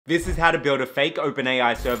This is how to build a fake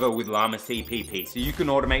OpenAI server with llama.cpp so you can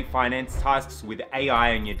automate finance tasks with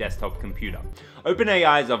AI on your desktop computer.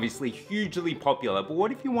 OpenAI is obviously hugely popular, but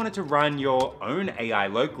what if you wanted to run your own AI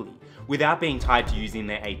locally without being tied to using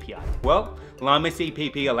their API? Well,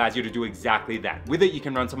 llama.cpp allows you to do exactly that. With it, you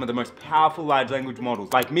can run some of the most powerful large language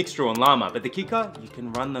models like Mixtral and Llama, but the kicker, you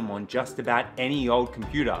can run them on just about any old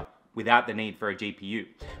computer without the need for a GPU.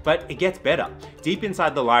 But it gets better. Deep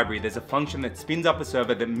inside the library, there's a function that spins up a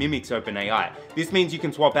server that mimics OpenAI. This means you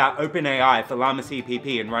can swap out OpenAI for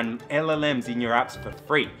llama.cpp and run LLMs in your apps for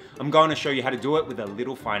free. I'm going to show you how to do it with a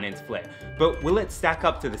little finance flair. But will it stack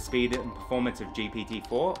up to the speed and performance of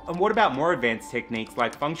GPT-4? And what about more advanced techniques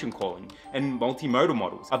like function calling and multimodal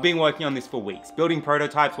models? I've been working on this for weeks, building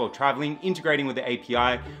prototypes while traveling, integrating with the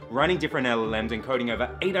API, running different LLMs, and coding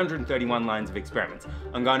over 831 lines of experiments.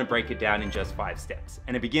 I'm going to break it down in just 5 steps,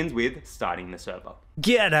 and it begins with starting the server.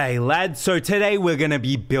 G'day lads, so today we're going to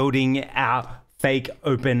be building our fake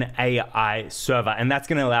OpenAI server, and that's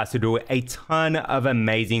going to allow us to do a ton of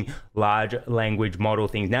amazing large language model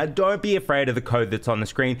things. Now don't be afraid of the code that's on the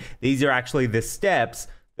screen. These are actually the steps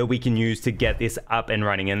that we can use to get this up and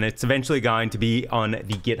running, and it's eventually going to be on the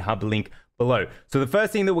GitHub link below. So the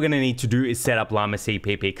first thing that we're going to need to do is set up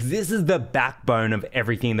llama.cpp, because this is the backbone of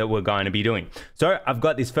everything that we're going to be doing. So I've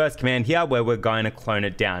got this first command here where we're going to clone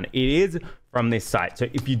it down. It is from this site. So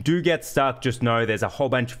if you do get stuck, just know there's a whole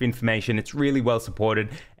bunch of information. It's really well supported,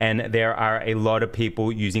 and there are a lot of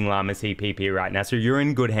people using llama.cpp right now. So you're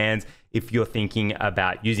in good hands if you're thinking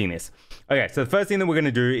about using this. Okay, so the first thing that we're going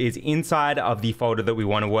to do is inside of the folder that we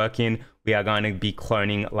want to work in, we are going to be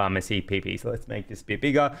cloning llama.cpp. So let's make this a bit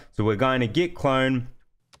bigger. So we're going to git clone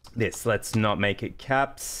this. Let's not make it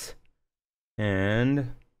caps.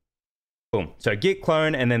 And boom. So git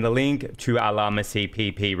clone and then the link to our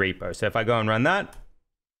llama.cpp repo. So if I go and run that,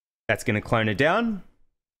 that's going to clone it down.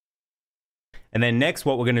 And then next,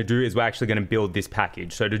 what we're going to do is we're actually going to build this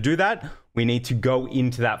package. So to do that, we need to go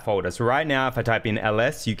into that folder. So right now, if I type in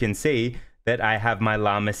ls, you can see that I have my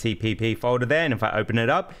llama.cpp folder there. And if I open it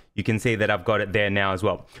up, you can see that I've got it there now as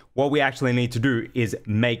well. What we actually need to do is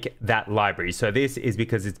make that library. So this is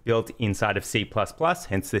because it's built inside of C++,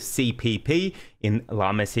 hence the CPP in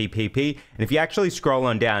llama.cpp. And if you actually scroll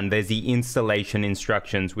on down, there's the installation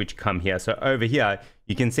instructions which come here. So over here,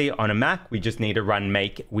 you can see on a Mac, we just need to run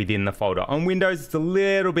make within the folder. On Windows, it's a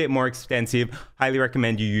little bit more extensive. Highly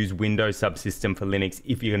recommend you use Windows Subsystem for Linux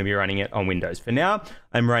if you're going to be running it on Windows. For now,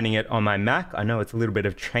 I'm running it on my Mac. I know it's a little bit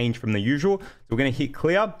of change from the usual. So we're going to hit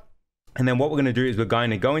clear. And then what we're going to do is we're going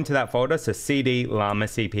to go into that folder. So cd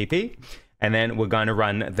llama.cpp. And then we're going to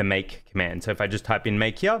run the make command. So if I just type in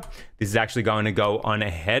make here, this is actually going to go on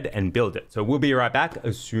ahead and build it. So we'll be right back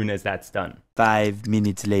as soon as that's done. 5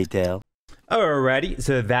 minutes later. Alrighty,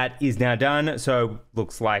 so that is now done. So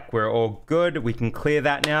looks like we're all good. We can clear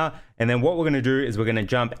that now. And then what we're going to do is we're going to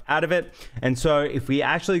jump out of it. And so if we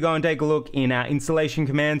actually go and take a look in our installation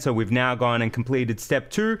command, so we've now gone and completed step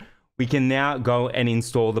 2, we can now go and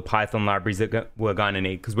install the Python libraries that we're going to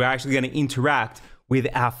need, because we're actually going to interact with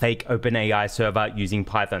our fake OpenAI server using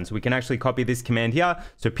Python. So we can actually copy this command here.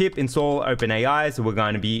 So pip install OpenAI. So we're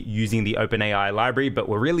going to be using the OpenAI library, but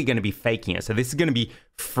we're really going to be faking it. So this is going to be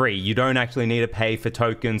free. You don't actually need to pay for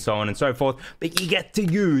tokens, so on and so forth, but you get to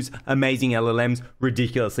use amazing LLMs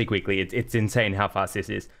ridiculously quickly. It's insane how fast this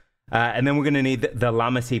is. And then we're going to need the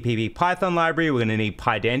llama.cpp Python library. We're going to need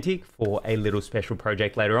Pydantic for a little special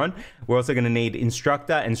project later on. We're also going to need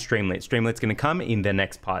Instructor and Streamlit. Streamlit's going to come in the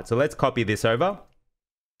next part. So let's copy this over.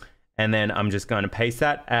 And then I'm just going to paste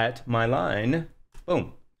that at my line.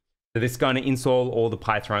 Boom. So this is going to install all the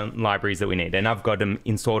Python libraries that we need. And I've got them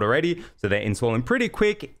installed already. So they're installing pretty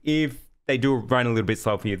quick. If they do run a little bit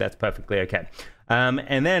slow for you, that's perfectly okay.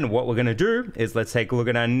 And then what we're going to do is let's take a look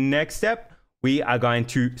at our next step. We are going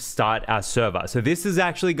to start our server. So this is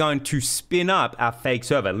actually going to spin up our fake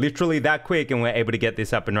server, literally that quick, and we're able to get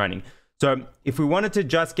this up and running. So if we wanted to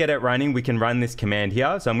just get it running, we can run this command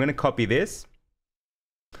here. So I'm going to copy this.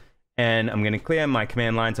 And I'm going to clear my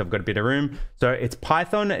command line, so I've got a bit of room. So it's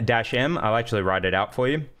python-m. I'll actually write it out for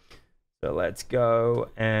you. So let's go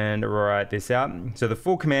and write this out. So the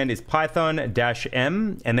full command is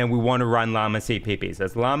python-m, and then we want to run llama.cpp. So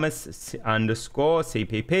it's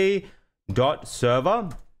llama_cpp dot server.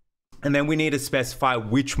 And then we need to specify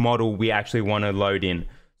which model we actually want to load in.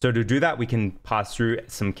 So to do that, we can pass through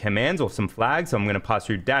some commands or some flags. So I'm going to pass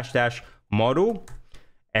through --model.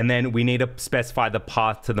 And then we need to specify the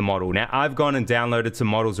path to the model. Now, I've gone and downloaded some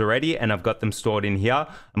models already, and I've got them stored in here.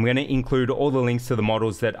 I'm going to include all the links to the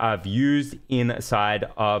models that I've used inside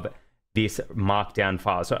of this markdown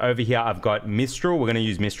file. So over here, I've got Mistral. We're going to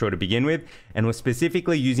use Mistral to begin with, and we're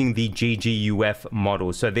specifically using the GGUF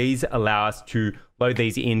model. So these allow us to load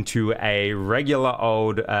these into a regular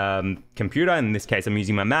old computer. In this case, I'm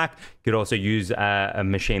using my Mac. You could also use a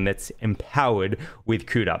machine that's empowered with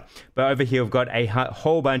CUDA. But over here, we've got a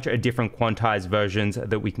whole bunch of different quantized versions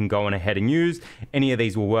that we can go on ahead and use. Any of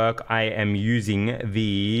these will work. I am using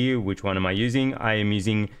the, which one am I using? I am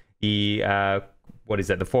using the, what is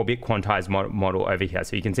that? The 4-bit quantized model over here.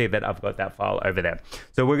 So you can see that I've got that file over there.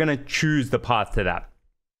 So we're going to choose the path to that.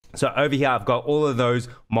 So over here, I've got all of those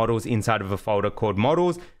models inside of a folder called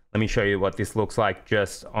models. Let me show you what this looks like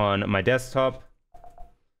just on my desktop.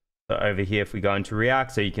 So over here, if we go into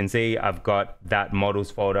React, so you can see I've got that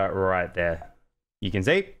models folder right there. You can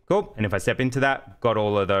see, cool. And if I step into that, got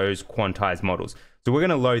all of those quantized models. So we're going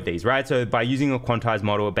to load these, right? So by using a quantized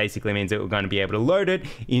model, it basically means that we're going to be able to load it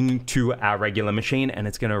into our regular machine, and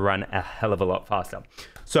it's going to run a hell of a lot faster.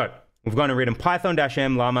 So we've gone to written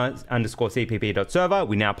python-m llama_cpp.server.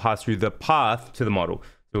 We now pass through the path to the model.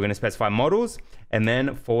 So we're going to specify models and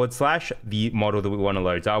then / the model that we want to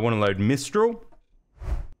load. So I want to load Mistral.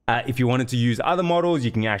 If you wanted to use other models,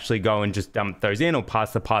 you can actually go and just dump those in or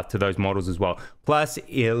pass the path to those models as well. Plus,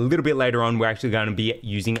 a little bit later on, we're actually going to be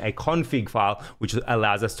using a config file, which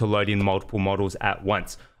allows us to load in multiple models at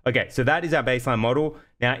once. Okay, so that is our baseline model.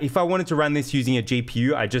 Now, if I wanted to run this using a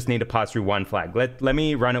GPU, I just need to pass through one flag. Let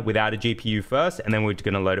me run it without a GPU first, and then we're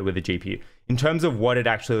going to load it with a GPU. In terms of what it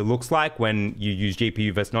actually looks like when you use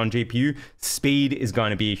GPU versus non-GPU, speed is going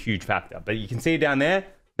to be a huge factor. But you can see down there,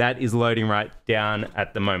 that is loading right down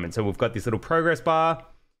at the moment. So we've got this little progress bar.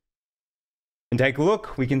 And take a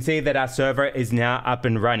look, we can see that our server is now up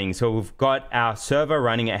and running. So we've got our server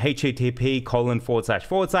running at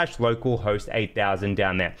http://localhost 8000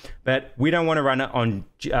 down there. But we don't want to run it on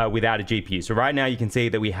without a GPU. So right now you can see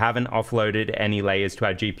that we haven't offloaded any layers to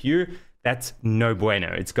our GPU. That's no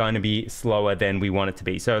bueno. It's going to be slower than we want it to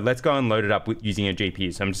be. So let's go and load it up with using a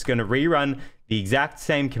GPU. So I'm just going to rerun the exact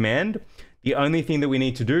same command. The only thing that we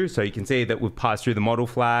need to do, so you can see that we've passed through the model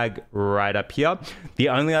flag right up here. The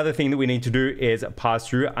only other thing that we need to do is pass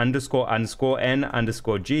through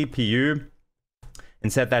 __n_GPU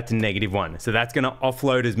and set that to -1. So that's going to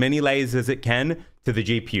offload as many layers as it can to the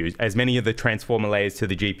GPU, as many of the transformer layers to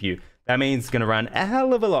the GPU. That means it's going to run a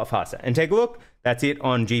hell of a lot faster. And take a look, that's it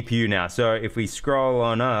on GPU now. So if we scroll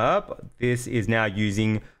on up, this is now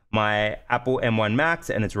using my Apple M1 Max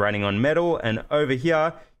and it's running on Metal. And over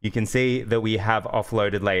here, you can see that we have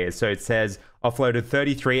offloaded layers. So it says offloaded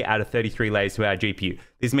 33 out of 33 layers to our GPU.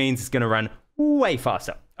 This means it's going to run way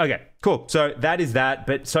faster. Okay, cool. So that is that.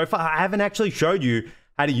 But so far, I haven't actually showed you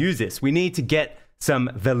how to use this. We need to get some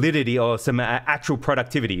validity or some actual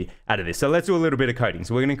productivity out of this. So let's do a little bit of coding.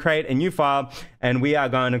 So we're going to create a new file and we are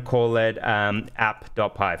going to call it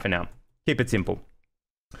app.py for now. Keep it simple.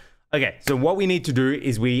 Okay, so what we need to do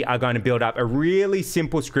is we are going to build up a really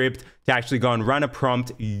simple script to actually go and run a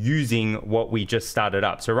prompt using what we just started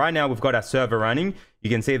up. So right now we've got our server running. You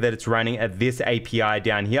can see that it's running at this API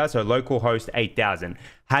down here. So localhost 8000.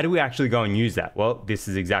 How do we actually go and use that? Well, this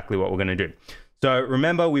is exactly what we're going to do. So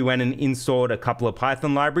remember, we went and installed a couple of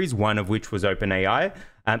Python libraries, one of which was OpenAI.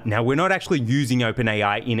 Now, we're not actually using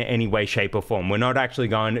OpenAI in any way, shape, or form. We're not actually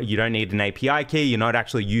going, you don't need an API key. You're not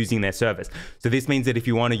actually using their service. So this means that if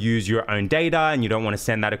you want to use your own data and you don't want to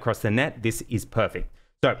send that across the net, this is perfect.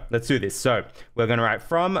 So let's do this. So we're going to write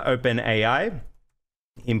from OpenAI,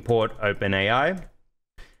 import OpenAI,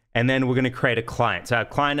 and then we're going to create a client. So our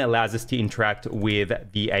client allows us to interact with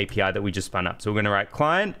the API that we just spun up. So we're going to write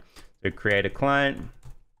client, so create a client.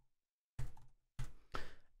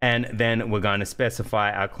 And then we're going to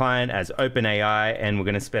specify our client as OpenAI, and we're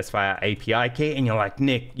going to specify our API key. And you're like,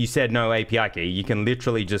 Nick, you said no API key. You can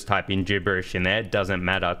literally just type in gibberish in there. It doesn't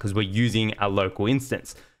matter because we're using our local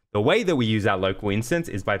instance. The way that we use our local instance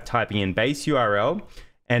is by typing in base URL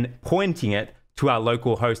and pointing it to our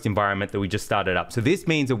local host environment that we just started up. So this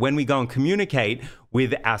means that when we go and communicate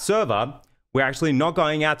with our server, we're actually not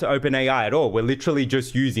going out to OpenAI at all. We're literally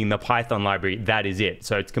just using the Python library. That is it.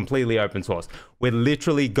 So it's completely open source. We're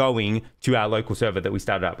literally going to our local server that we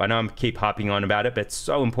started up. I know I keep harping on about it, but it's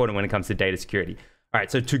so important when it comes to data security. All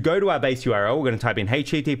right, so to go to our base URL, we're going to type in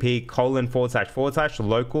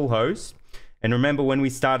http://localhost. And remember, when we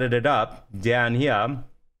started it up down here,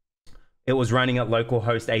 it was running at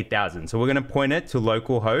localhost 8000. So we're going to point it to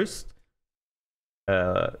localhost.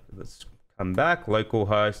 Let's come back.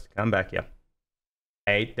 Localhost, come back here.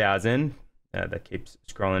 8000. That keeps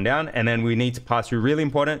scrolling down. And then we need to pass through, really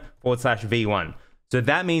important, /v1. So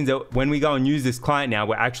that means that when we go and use this client now,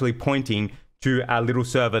 we're actually pointing to our little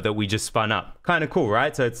server that we just spun up. Kind of cool,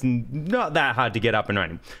 right? So it's not that hard to get up and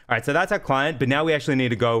running. All right, so that's our client, but now we actually need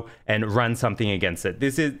to go and run something against it.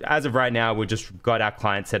 This is, as of right now, we just got our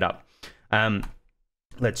client set up.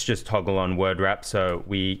 Let's just toggle on word wrap so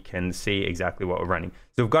we can see exactly what we're running.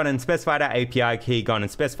 So we've gone and specified our API key, gone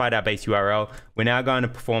and specified our base URL. We're now going to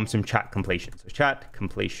perform some chat completion. So chat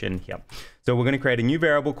completion here. So we're going to create a new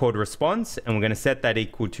variable called response, and we're going to set that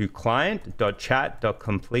equal to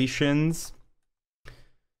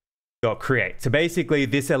client.chat.completions.create. So basically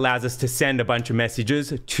this allows us to send a bunch of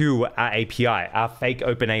messages to our API, our fake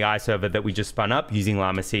OpenAI server that we just spun up using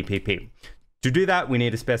llama.cpp. To do that, we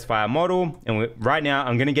need to specify a model. And right now,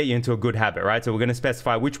 I'm going to get you into a good habit, right? So we're going to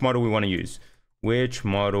specify which model we want to use.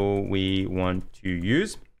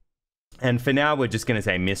 And for now, we're just going to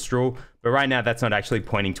say Mistral. But right now, that's not actually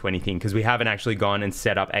pointing to anything because we haven't actually gone and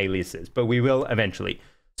set up aliases. But we will eventually.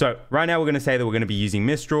 So right now, we're going to say that we're going to be using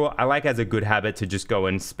Mistral. I like as a good habit to just go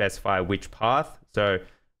and specify which path. So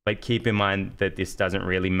but keep in mind that this doesn't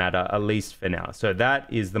really matter, at least for now. So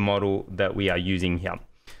that is the model that we are using here.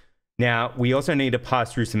 Now, we also need to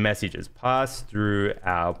pass through some messages, pass through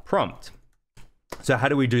our prompt. So how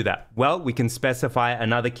do we do that? Well, we can specify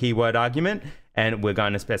another keyword argument, and we're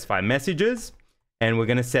going to specify messages, and we're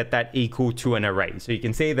going to set that equal to an array. So you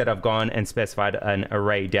can see that I've gone and specified an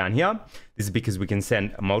array down here. This is because we can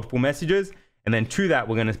send multiple messages. And then to that,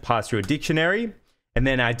 we're going to pass through a dictionary. And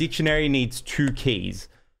then our dictionary needs two keys.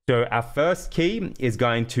 So our first key is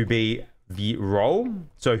going to be the role,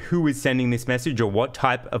 so who is sending this message or what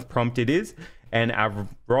type of prompt it is, and our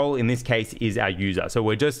role in this case is our user. So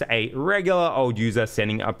we're just a regular old user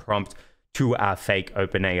sending a prompt to our fake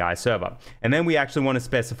OpenAI server. And then we actually want to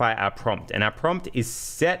specify our prompt, and our prompt is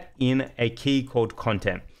set in a key called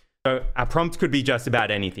content. So our prompt could be just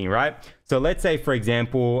about anything, right? So let's say, for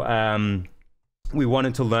example, we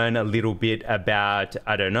wanted to learn a little bit about,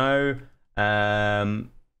 I don't know, a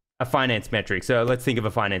finance metric. So let's think of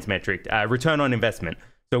a finance metric, return on investment.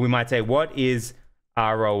 So we might say, what is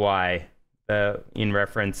ROI in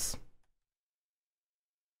reference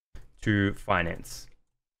to finance?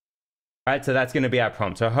 All right, so that's going to be our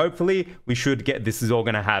prompt. So hopefully we should get, this is all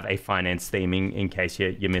going to have a finance theming in case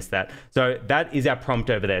you missed that. So that is our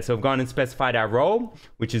prompt over there. So we've gone and specified our role,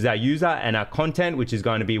 which is our user, and our content, which is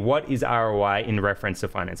going to be what is ROI in reference to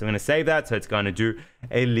finance. I'm going to save that. So it's going to do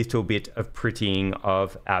a little bit of prettying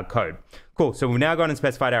of our code. Cool. So we've now gone and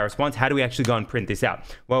specified our response. How do we actually go and print this out?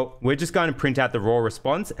 Well, we're just going to print out the raw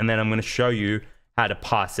response, and then I'm going to show you how to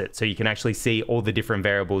parse it so you can actually see all the different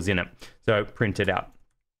variables in it. So print it out.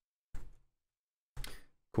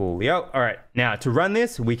 Coolio. All right, now to run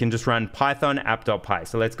this, we can just run python app.py.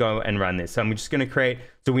 So let's go and run this. So I'm just going to create,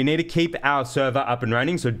 so we need to keep our server up and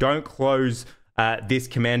running. So don't close this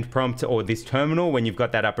command prompt or this terminal when you've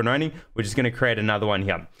got that up and running. We're just going to create another one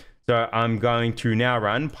here. So I'm going to now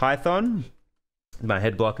run python, my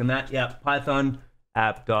head blocking that. Yeah, python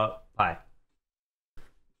app.py.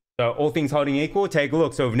 So all things holding equal, take a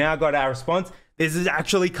look. So we've now got our response. This is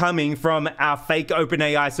actually coming from our fake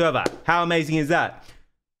OpenAI server. How amazing is that?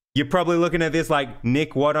 You're probably looking at this like,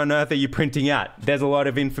 Nick, what on earth are you printing out? There's a lot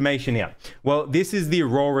of information here. Well, this is the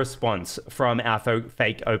raw response from our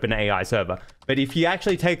fake OpenAI server. But if you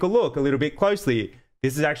actually take a look a little bit closely,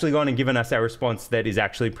 this is actually gone and given us a response that is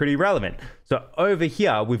actually pretty relevant. So over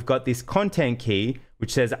here, we've got this content key,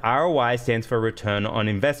 which says ROI stands for return on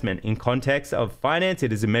investment. In context of finance,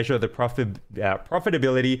 it is a measure of the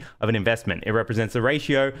profitability of an investment. It represents the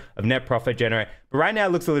ratio of net profit generated. But right now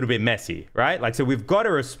it looks a little bit messy, right? Like, so we've got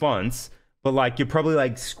a response, but like you're probably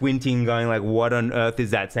like squinting going like, what on earth is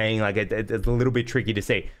that saying? Like it's a little bit tricky to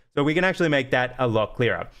see. So we can actually make that a lot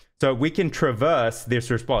clearer. So we can traverse this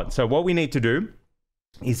response. So what we need to do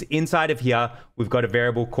is inside of here, we've got a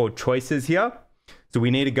variable called choices here. So we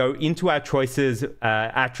need to go into our choices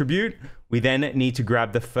attribute. We then need to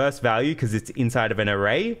grab the first value because it's inside of an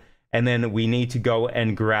array. And then we need to go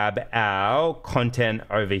and grab our content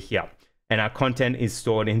over here. And our content is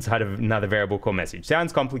stored inside of another variable called message.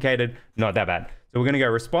 Sounds complicated, not that bad. So we're going to go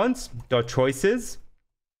response.choices.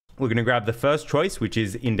 We're going to grab the first choice, which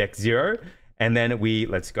is index 0. And then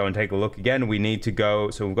let's go and take a look again. We need to go,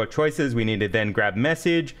 so we've got choices. We need to then grab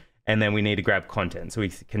message, and then we need to grab content. So we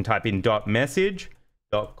can type in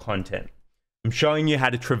 .message.content. I'm showing you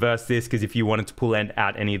how to traverse this because if you wanted to pull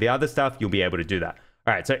out any of the other stuff, you'll be able to do that.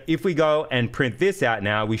 All right, so if we go and print this out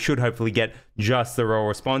now, we should hopefully get just the raw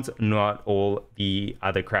response, not all the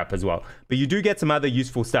other crap as well. But you do get some other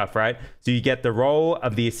useful stuff, right? So you get the role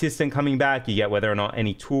of the assistant coming back. You get whether or not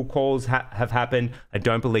any tool calls have happened. I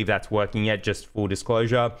don't believe that's working yet, just full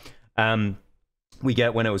disclosure. We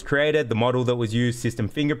get when it was created, the model that was used, system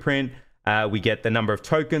fingerprint, We get the number of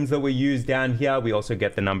tokens that we use down here. We also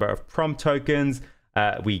get the number of prompt tokens.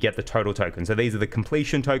 We get the total tokens. So these are the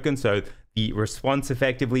completion tokens. So the response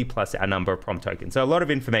effectively plus our number of prompt tokens. So a lot of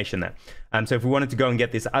information there. So if we wanted to go and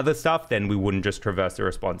get this other stuff, then we wouldn't just traverse the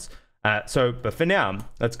response. But for now,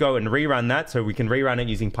 let's go and rerun that. So we can rerun it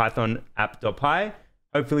using Python app.py.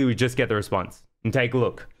 Hopefully we just get the response and take a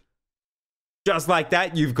look. Just like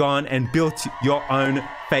that, you've gone and built your own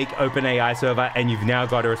fake OpenAI server and you've now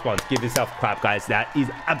got a response. Give yourself a clap, guys. That is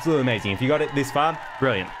absolutely amazing. If you got it this far,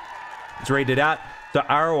 brilliant. Let's read it out. So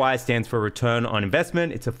ROI stands for return on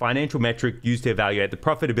investment. It's a financial metric used to evaluate the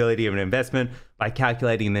profitability of an investment by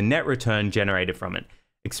calculating the net return generated from it.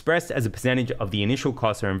 Expressed as a percentage of the initial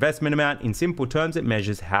cost or investment amount, in simple terms, it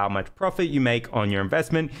measures how much profit you make on your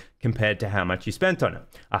investment compared to how much you spent on it.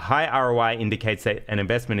 A high ROI indicates that an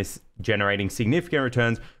investment is generating significant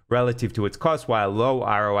returns relative to its cost, while a low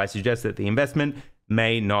ROI suggests that the investment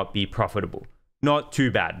may not be profitable. Not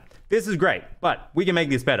too bad. This is great, but we can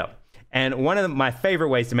make this better. And one of my favorite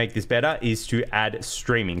ways to make this better is to add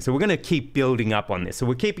streaming. So we're going to keep building up on this. So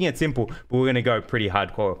we're keeping it simple, but we're going to go pretty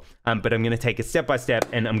hardcore. But I'm going to take it step by step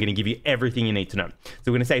and I'm going to give you everything you need to know. So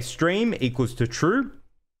we're going to say stream equals to true.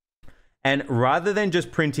 And rather than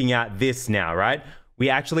just printing out this now, right? We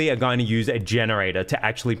actually are going to use a generator to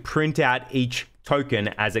actually print out each token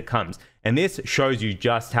as it comes. And this shows you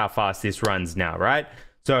just how fast this runs now, right?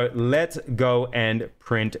 So let's go and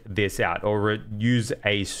print this out or use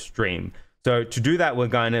a stream. So to do that, we're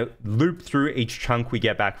going to loop through each chunk we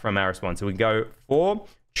get back from our response. So we go for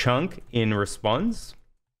chunk in response.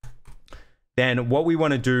 Then what we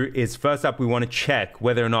want to do is first up, we want to check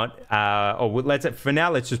whether or not, for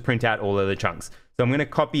now, let's just print out all of the chunks. So I'm going to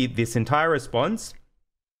copy this entire response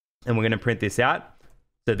and we're going to print this out.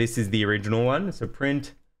 So this is the original one. So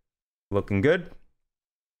print, looking good.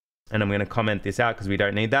 And I'm going to comment this out because we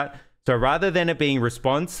don't need that. So rather than it being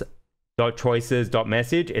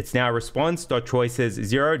response.choices.message, it's now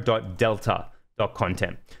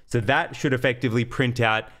response.choices0.delta.content. So that should effectively print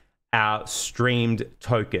out our streamed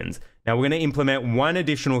tokens. Now we're going to implement one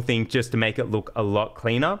additional thing just to make it look a lot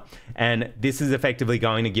cleaner. And this is effectively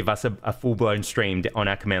going to give us a full-blown stream on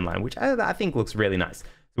our command line, which I think looks really nice. So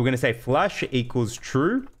we're going to say flush equals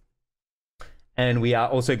true. And we are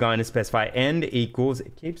also going to specify end equals,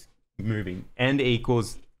 it keeps moving, end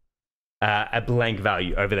equals a blank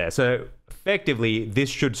value over there. So effectively, this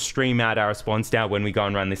should stream out our response now when we go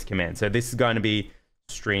and run this command. So this is going to be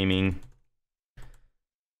streaming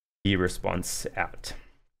the response out.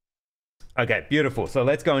 Okay, beautiful. So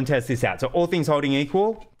let's go and test this out. So all things holding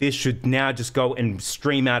equal, this should now just go and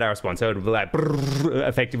stream out our response. So it'll be like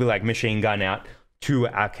effectively like machine gun out to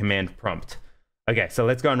our command prompt. Okay, so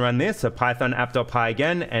let's go and run this. So Python app.py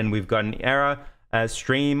again, and we've got an error.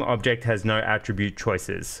 Stream object has no attribute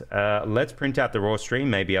choices. Let's print out the raw stream.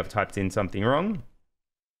 Maybe I've typed in something wrong.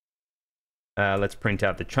 Let's print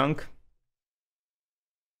out the chunk.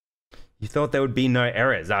 You thought there would be no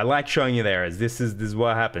errors. I like showing you the errors. This is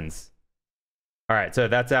what happens. All right, so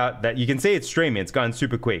that's out. That you can see it's streaming. It's gone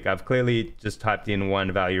super quick. I've clearly just typed in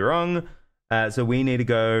one value wrong. So we need to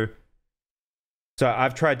go. So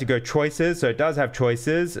I've tried to go choices. So it does have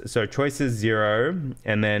choices. So choices 0.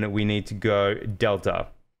 And then we need to go delta.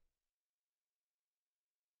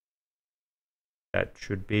 That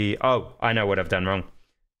should be, oh, I know what I've done wrong.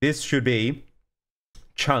 This should be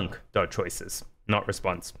chunk.choices, not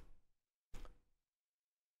response.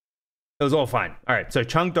 It was all fine. All right, so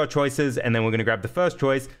chunk.choices, and then we're gonna grab the first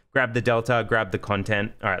choice, grab the delta, grab the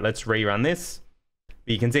content. All right, let's rerun this.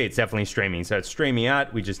 But you can see it's definitely streaming. So it's streaming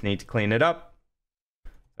out. We just need to clean it up.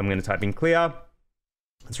 I'm going to type in clear.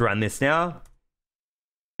 Let's run this now.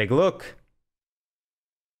 Take a look.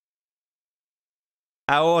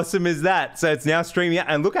 How awesome is that? So it's now streaming out,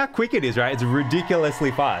 and look how quick it is, right? It's ridiculously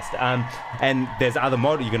fast. And there's other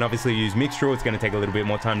models. You can obviously use mixture. It's going to take a little bit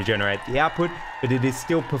more time to generate the output, but it is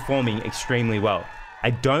still performing extremely well. I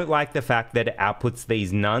don't like the fact that it outputs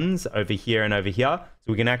these nuns over here and over here.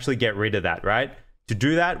 So we can actually get rid of that, right? To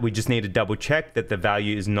do that, we just need to double check that the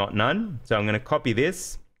value is not none. So I'm going to copy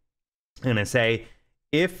this. I'm going to say,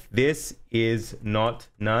 if this is not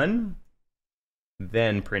none,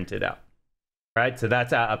 then print it out. Right? So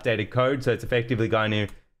that's our updated code. So it's effectively going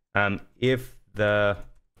to, if the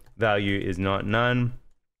value is not none,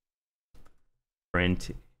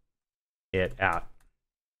 print it out.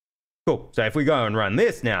 Cool. So if we go and run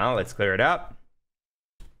this now, let's clear it out.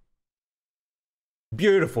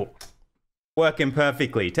 Beautiful. Working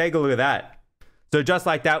perfectly. Take a look at that. So just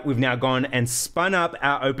like that, we've now gone and spun up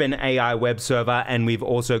our OpenAI web server, and we've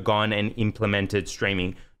also gone and implemented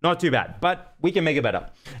streaming. Not too bad, but we can make it better.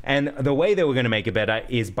 And the way that we're going to make it better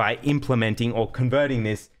is by implementing or converting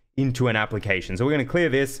this into an application. So we're going to clear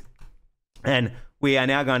this, and we are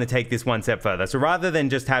now going to take this one step further. So rather than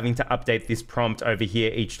just having to update this prompt over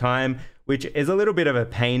here each time, which is a little bit of a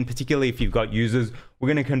pain, particularly if you've got users, we're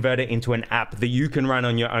going to convert it into an app that you can run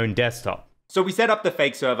on your own desktop. So we set up the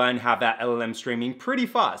fake server and have that LLM streaming pretty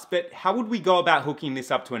fast, but how would we go about hooking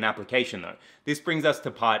this up to an application though? This brings us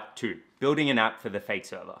to part 2, building an app for the fake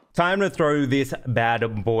server. Time to throw this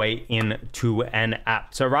bad boy into an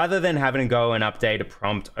app. So rather than having to go and update a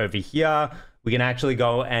prompt over here, we can actually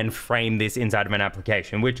go and frame this inside of an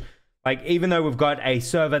application, which, like, even though we've got a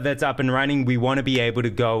server that's up and running, we want to be able to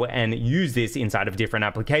go and use this inside of different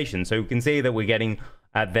applications. So we can see that we're getting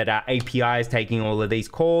that our API is taking all of these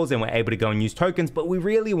calls and we're able to go and use tokens, but we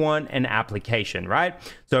really want an application, right?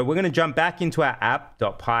 So we're going to jump back into our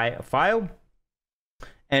app.py file,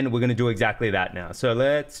 and we're going to do exactly that now. So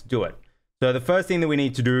let's do it. So the first thing that we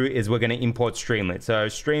need to do is we're going to import Streamlit. So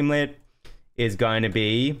Streamlit is going to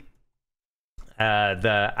be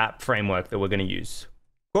the app framework that we're going to use.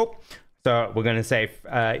 Cool. So we're going to say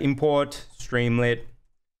import Streamlit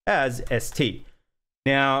as ST.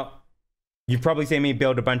 Now, you've probably seen me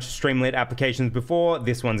build a bunch of Streamlit applications before.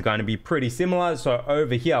 This one's going to be pretty similar. So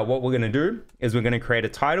over here, what we're going to do is we're going to create a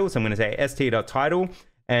title. So I'm going to say st.title,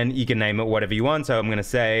 and you can name it whatever you want. So I'm going to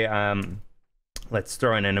say, let's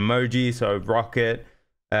throw in an emoji. So rocket,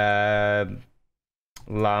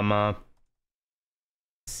 llama,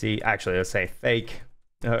 actually, let's say fake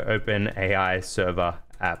OpenAI server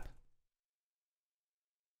app.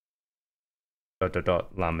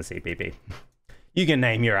 llama.cpp. You can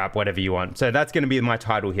name your app whatever you want. So that's going to be my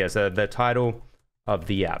title here. So the title of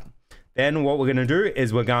the app. Then what we're going to do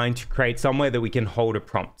is we're going to create somewhere that we can hold a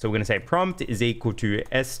prompt. So we're going to say prompt is equal to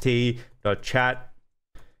st.chat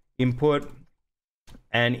input.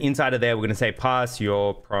 And inside of there, we're going to say pass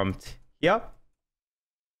your prompt here.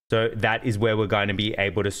 So that is where we're going to be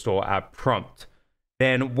able to store our prompt.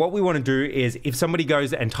 Then what we want to do is if somebody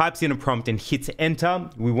goes and types in a prompt and hits enter,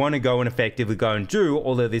 we want to go and effectively go and do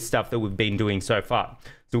all of this stuff that we've been doing so far.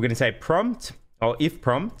 So we're going to say prompt, or if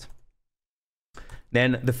prompt.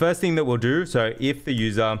 Then the first thing that we'll do, so if the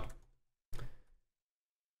user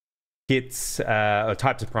hits or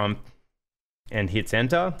types a prompt and hits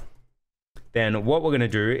enter, then what we're going to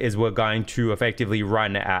do is we're going to effectively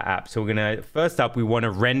run our app. So we're going to, first up, we want to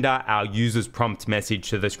render our user's prompt message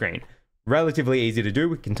to the screen. Relatively easy to do.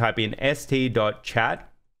 We can type in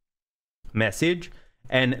st.chat message,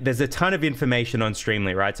 and there's a ton of information on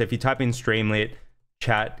Streamlit, right? So if you type in Streamlit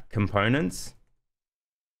chat components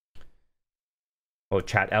or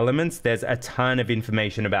chat elements, there's a ton of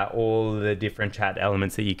information about all the different chat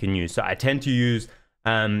elements that you can use. So I tend to use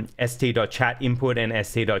st.chat input and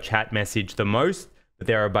st.chat message the most, but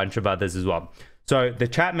there are a bunch of others as well. So the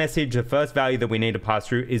chat message, the first value that we need to pass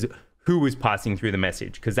through is who is passing through the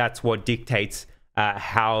message, because that's what dictates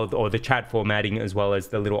how, or the chat formatting, as well as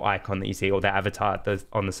the little icon that you see, or the avatar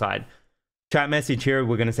on the side. Chat message here,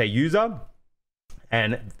 we're going to say user,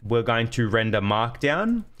 and we're going to render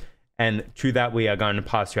markdown, and to that we are going to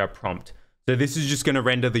pass through our prompt. So this is just going to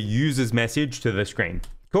render the user's message to the screen.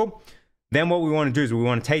 Cool. Then what we want to do is we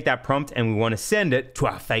want to take that prompt and we want to send it to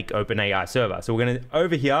our fake OpenAI server. So we're going to,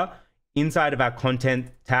 over here, inside of our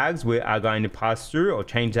content tags, we are going to pass through or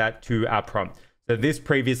change that to our prompt. So this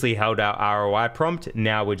previously held our ROI prompt.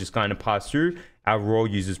 Now we're just going to pass through our raw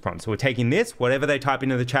users prompt. So we're taking this, whatever they type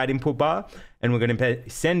into the chat input bar, and we're going to be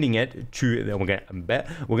sending it to,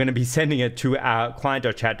 we're going to be sending it to our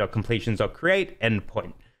client.chat.completions.create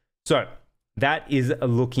endpoint. So that is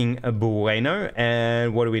looking bueno.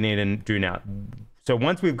 And what do we need to do now? So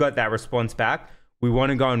once we've got that response back, we want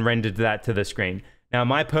to go and render that to the screen. Now,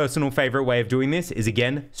 my personal favorite way of doing this is,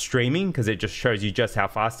 again, streaming, because it just shows you just how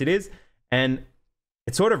fast it is. And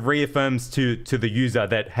it sort of reaffirms to the user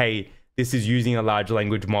that, hey, this is using a large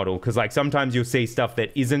language model. Because like sometimes you'll see stuff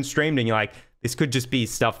that isn't streamed and you're like, this could just be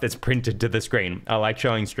stuff that's printed to the screen. I like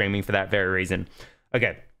showing streaming for that very reason.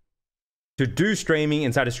 Okay. To do streaming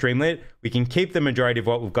inside of Streamlit, we can keep the majority of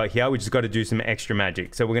what we've got here. We just got to do some extra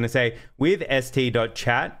magic. So we're going to say with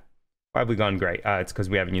st.chat, why have we gone great? It's because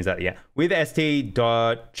we haven't used that yet. With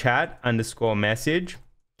st.chat underscore message,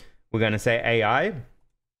 we're going to say AI.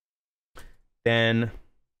 Then,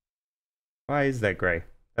 why is that gray?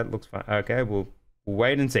 That looks fine. Okay, we'll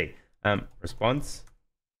wait and see. Response.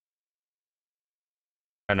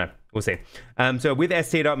 Oh no, we'll see. So with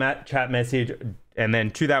st.chat message, and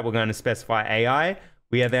then to that, we're going to specify AI.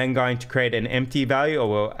 We are then going to create an empty value,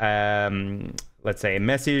 or let's say a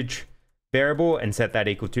message variable and set that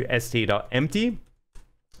equal to st.empty.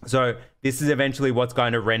 So this is eventually what's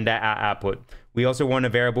going to render our output. We also want a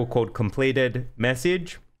variable called completed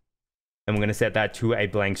message, and we're going to set that to a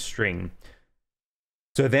blank string.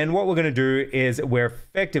 So then what we're going to do is we're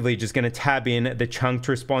effectively just going to tab in the chunked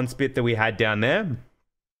response bit that we had down there.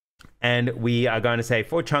 And we are going to say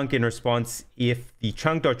for chunk in response, if the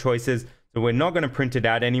chunk.choices, so we're not going to print it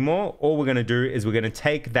out anymore. All we're going to do is we're going to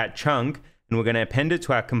take that chunk and we're going to append it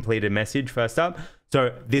to our completed message first up.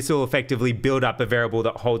 So this will effectively build up a variable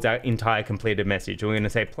that holds our entire completed message. We're going to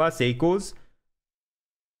say plus equals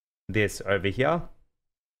this over here.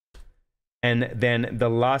 And then the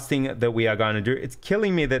last thing that we are going to do, it's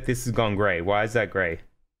killing me that this has gone gray. Why is that gray?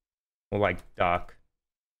 Or like dark?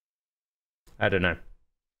 I don't know.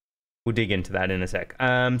 We'll dig into that in a sec.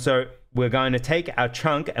 So we're going to take our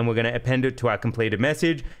chunk and we're going to append it to our completed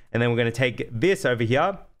message. And then we're going to take this over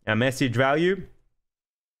here, our message value,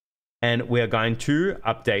 and we're going to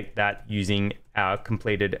update that using our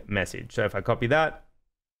completed message. So if I copy that,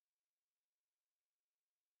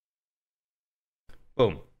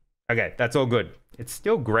 boom. Okay, that's all good. It's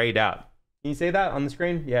still grayed out. Can you see that on the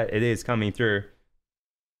screen? Yeah, it is coming through.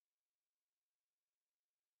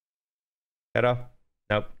 Better?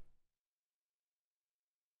 Nope.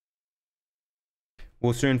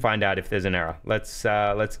 We'll soon find out if there's an error. Let's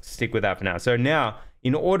stick with that for now. So now,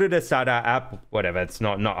 in order to start our app, whatever, it's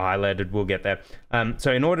not highlighted, we'll get there.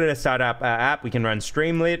 So in order to start up our app, we can run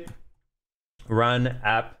Streamlit, run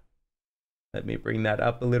app. Let me bring that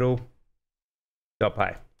up a little.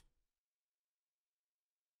 .py.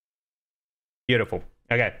 Beautiful.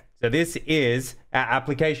 Okay, so this is our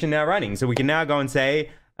application now running. So we can now go and say,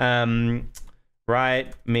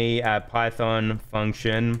 write me a Python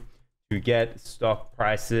function to get stock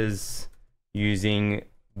prices using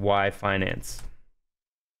Y finance.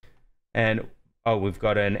 And oh, we've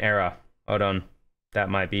got an error. Hold on, that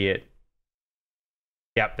might be it.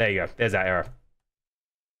 Yep, there you go. There's our error.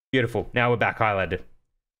 Beautiful. Now we're back highlighted.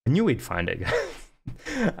 I knew we'd find it.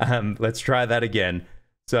 Let's try that again.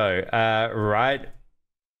 So write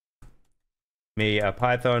me a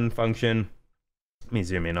Python function. Let me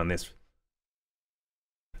zoom in on this.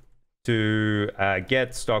 To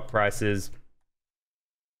get stock prices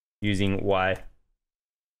using Y. Let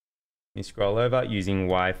me scroll over, using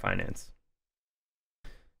Y finance.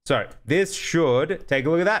 So this should, take a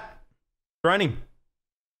look at that. It's running.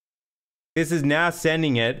 This is now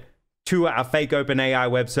sending it to our fake OpenAI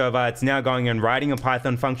web server. It's now going and writing a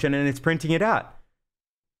Python function and it's printing it out.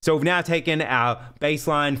 So we've now taken our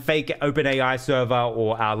baseline fake OpenAI server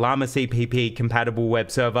or our llama.cpp compatible web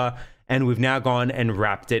server, and we've now gone and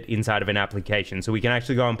wrapped it inside of an application. So we can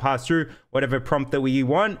actually go and pass through whatever prompt that we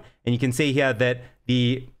want. And you can see here that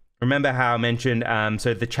remember how I mentioned,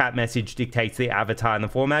 so the chat message dictates the avatar and the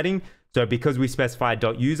formatting. So because we specified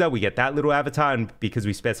 .user, we get that little avatar, and because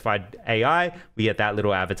we specified AI, we get that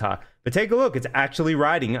little avatar. But take a look, it's actually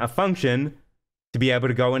writing a function to be able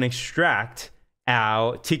to go and extract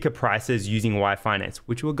our ticket prices using Y Finance,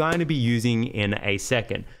 which we're going to be using in a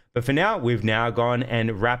second. But for now, we've now gone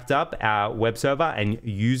and wrapped up our web server and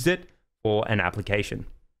used it for an application.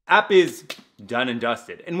 App is done and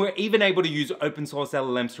dusted, and we're even able to use open source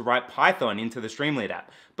LLMs to write Python into the Streamlit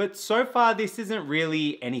app. But so far, this isn't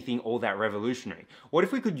really anything all that revolutionary. What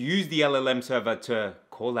if we could use the LLM server to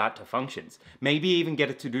call out to functions? Maybe even get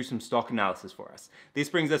it to do some stock analysis for us. This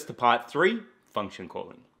brings us to part 3, function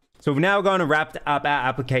calling. So we've now gone and wrapped up our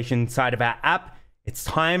application side of our app. It's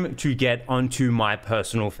time to get onto my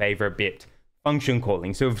personal favorite bit, function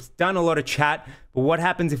calling. So we've done a lot of chat, but what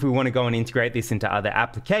happens if we want to go and integrate this into other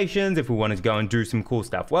applications, if we wanted to go and do some cool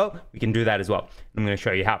stuff? Well, we can do that as well. I'm going to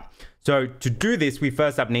show you how. So to do this, we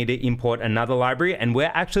first up need to import another library, and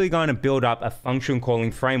we're actually going to build up a function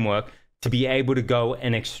calling framework to be able to go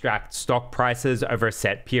and extract stock prices over a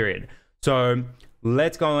set period. So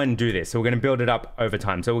let's go and do this. So we're going to build it up over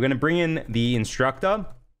time. So we're going to bring in the instructor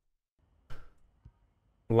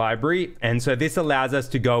library. And so this allows us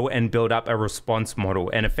to go and build up a response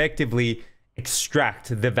model and effectively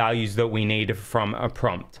extract the values that we need from a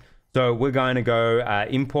prompt. So we're going to go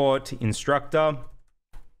import instructor.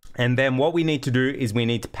 And then what we need to do is we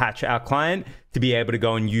need to patch our client to be able to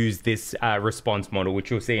go and use this response model,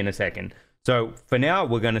 which you'll see in a second. So for now,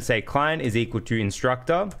 we're going to say client is equal to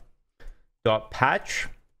instructor dot patch,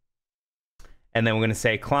 and then we're going to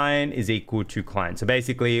say client is equal to client. So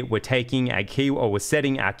basically we're taking a key, or we're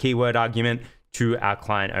setting our keyword argument to our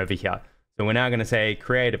client over here. So we're now going to say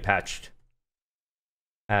create a patched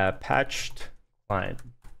client.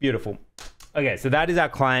 Beautiful. Okay, so that is our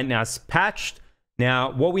client now patched.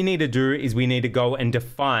 Now what we need to do is we need to go and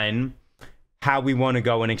define how we want to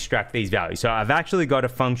go and extract these values. So I've actually got a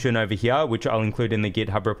function over here, which I'll include in the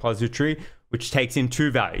GitHub repository, which takes in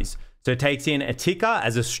two values. So it takes in a ticker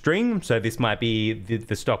as a string. So this might be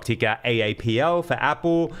the stock ticker AAPL for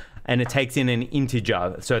Apple, and it takes in an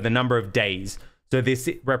integer, so the number of days. So this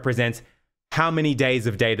represents how many days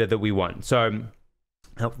of data that we want. So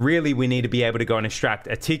really, we need to be able to go and extract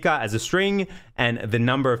a ticker as a string and the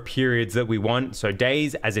number of periods that we want, so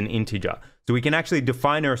days, as an integer. So we can actually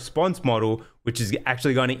define a response model, which is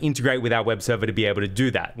actually going to integrate with our web server to be able to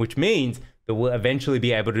do that, which means that we'll eventually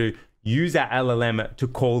be able to use our LLM to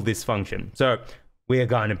call this function. So we are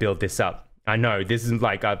going to build this up. I know this is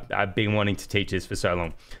like I've been wanting to teach this for so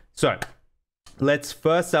long. So let's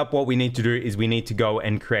first up, what we need to do is we need to go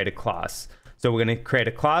and create a class. So we're going to create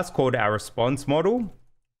a class called our response model.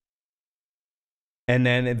 And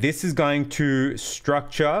then this is going to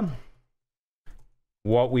structure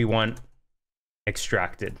what we want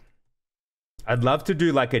extracted. I'd love to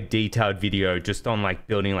do like a detailed video just on like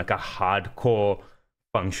building like a hardcore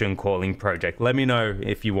function calling project. Let me know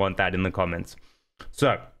if you want that in the comments.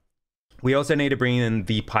 So we also need to bring in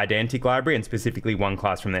the Pydantic library, and specifically one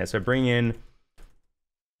class from there. So bring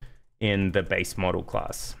in the base model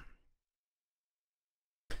class.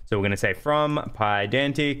 So we're going to say from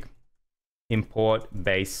Pydantic import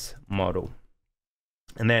base model.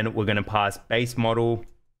 And then we're going to pass base model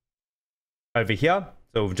over here.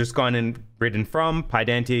 So we've just gone and written from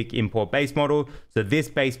Pydantic import base model. So this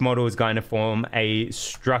base model is going to form a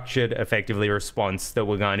structured, effectively, response that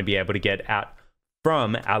we're going to be able to get out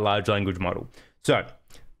from our large language model. So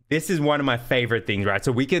this is one of my favorite things, right?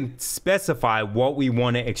 So we can specify what we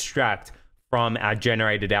want to extract from our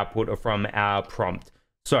generated output or from our prompt.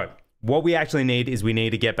 So what we actually need is we need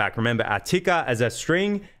to get back, remember, our ticker as a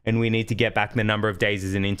string, and we need to get back the number of days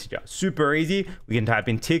as an integer. Super easy. We can type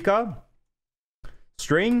in ticker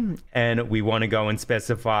string, and we want to go and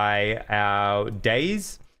specify our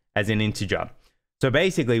days as an integer. So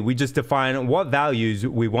basically, we just define what values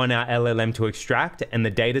we want our LLM to extract and the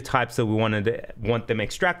data types that we want them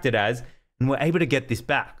extracted as, and we're able to get this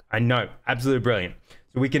back. I know, absolutely brilliant.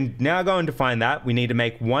 So we can now go and define that. We need to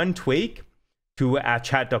make one tweak to our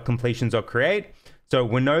chat.completions.create. So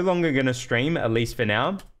we're no longer going to stream, at least for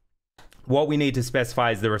now. What we need to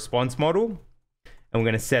specify is the response model. And we're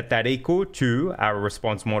going to set that equal to our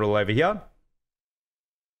response model over here.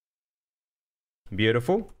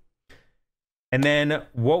 Beautiful. And then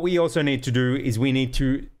what we also need to do is we need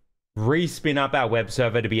to respin up our web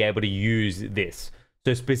server to be able to use this.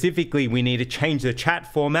 So specifically, we need to change the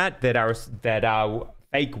chat format that our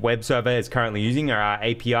fake web server is currently using, or our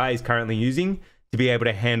API is currently using, to be able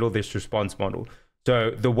to handle this response model.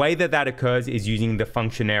 So the way that occurs is using the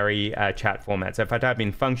functionary chat format. So if I type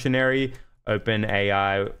in functionary,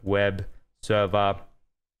 OpenAI web server,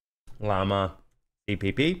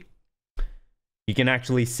 llama.cpp, you can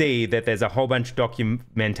actually see that there's a whole bunch of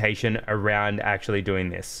documentation around actually doing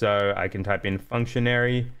this. So I can type in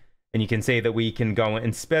functionary, and you can see that we can go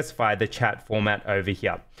and specify the chat format over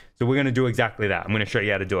here. So we're going to do exactly that. I'm going to show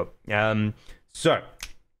you how to do it. So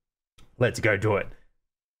let's go do it.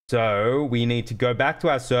 So we need to go back to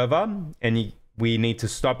our server, and we need to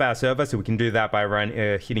stop our server. So we can do that by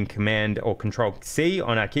hitting Command or Control C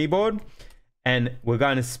on our keyboard. And we're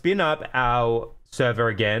going to spin up our server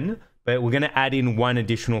again, but we're going to add in one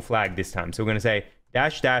additional flag this time. So we're going to say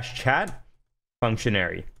 --chat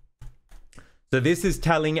functionary. So this is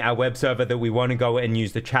telling our web server that we want to go and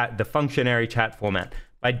use the functionary chat format.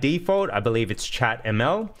 By default, I believe it's chat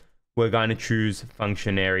ML. We're going to choose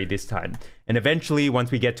functionary this time. And eventually, once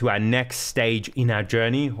we get to our next stage in our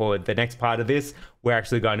journey, or the next part of this, we're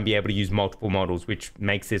actually going to be able to use multiple models, which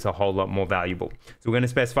makes this a whole lot more valuable. So we're going to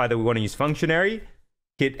specify that we want to use functionary,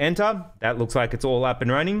 hit enter. That looks like it's all up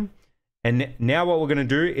and running. And now what we're going to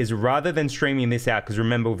do is, rather than streaming this out, because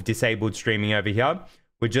remember we've disabled streaming over here,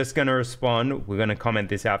 we're just going to respond. We're going to comment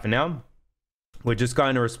this out for now. We're just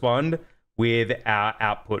going to respond with our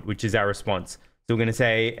output, which is our response. So we're going to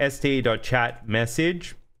say st.chat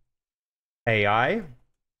message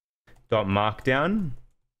ai.markdown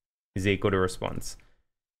is equal to response.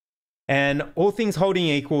 And all things holding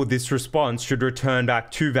equal, this response should return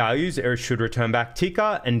back two values, or it should return back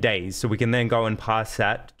ticker and days. So we can then go and pass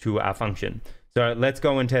that to our function. So let's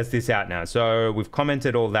go and test this out now. So we've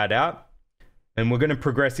commented all that out, and we're going to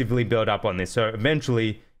progressively build up on this. So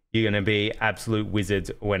eventually, you're going to be absolute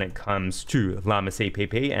wizards when it comes to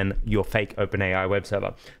llama.cpp and your fake OpenAI web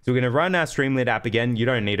server. So we're going to run our Streamlit app again. You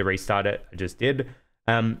don't need to restart it. I just did.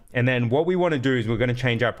 And then what we want to do is we're going to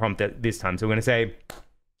change our prompt this time. So we're going to say,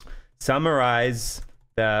 summarize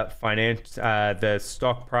the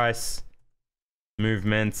stock price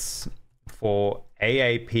movements for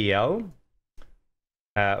AAPL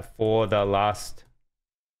for the last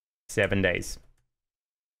 7 days.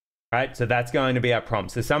 Right, so that's going to be our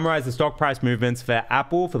prompt. So summarize the stock price movements for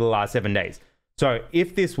Apple for the last 7 days. So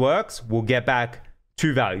if this works, we'll get back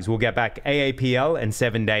two values. We'll get back AAPL and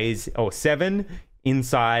 7 days, or 7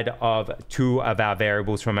 inside of 2 of our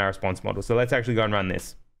variables from our response model. So let's actually go and run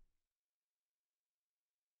this.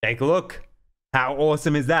 Take a look. How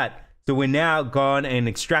awesome is that? So we're now gone and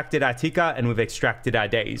extracted our ticker and we've extracted our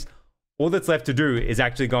days. All that's left to do is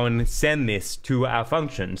actually go and send this to our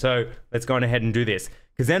function. So let's go on ahead and do this.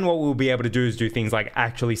 Because then what we'll be able to do is do things like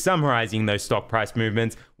actually summarizing those stock price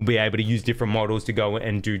movements. We'll be able to use different models to go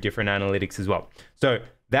and do different analytics as well. So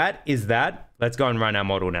that is that. Let's go and run our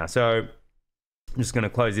model now. So I'm just going to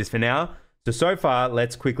close this for now. So far,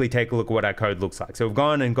 let's quickly take a look at what our code looks like. So we've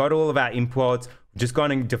gone and got all of our imports. We've just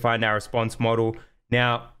gone and defined our response model.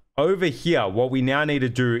 Now, over here, what we now need to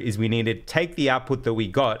do is we need to take the output that we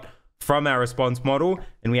got from our response model,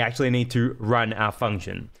 and we actually need to run our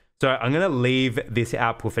function. So I'm going to leave this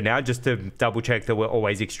output for now just to double check that we're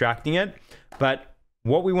always extracting it. But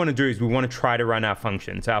what we want to do is we want to try to run our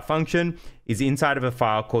function. So our function is inside of a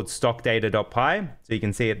file called stockdata.py. So you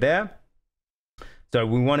can see it there. So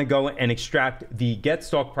we want to go and extract the get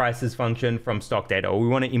stock prices function from stock data, or we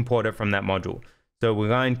want to import it from that module. So we're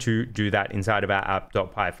going to do that inside of our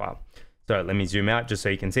app.py file. So let me zoom out just so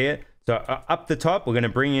you can see it. So up the top, we're going to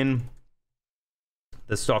bring in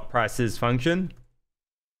the stock prices function.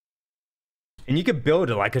 And you could build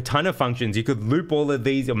like a ton of functions. You could loop all of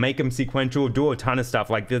these or make them sequential, do a ton of stuff.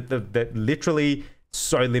 Like the literally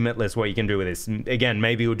so limitless what you can do with this. Again,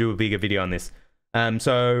 maybe we'll do a bigger video on this.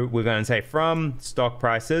 So we're going to say from stock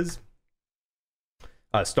prices,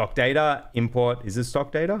 stock data, import, is this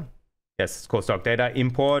stock data? Yes, it's called stock data,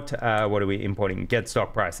 import, what are we importing? Get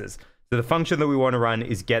stock prices. So the function that we want to run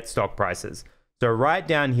is get stock prices. So right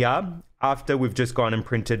down here, after we've just gone and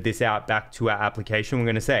printed this out back to our application, we're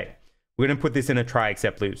going to say, we're going to put this in a try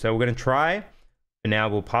except loop. So we're going to try, and now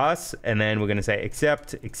we'll pass, and then we're going to say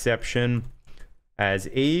except exception as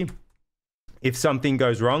E. If something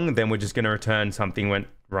goes wrong, then we're just going to return something went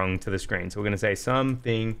wrong to the screen. So we're going to say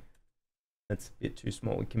something, that's a bit too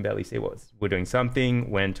small. We can barely see what we're doing.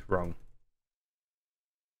 Something went wrong.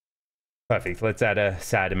 Perfect. Let's add a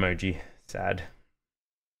sad emoji. Sad.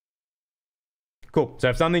 Cool. So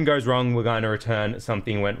if something goes wrong, we're going to return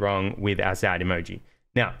something went wrong with our sad emoji.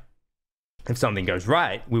 Now, if something goes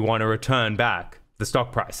right, we want to return back the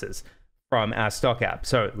stock prices from our stock app.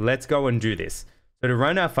 So let's go and do this. So to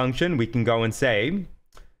run our function, we can go and say,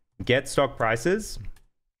 get stock prices.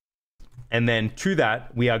 And then to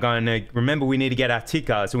that, we are going to, remember, we need to get our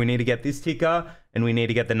ticker. So we need to get this ticker and we need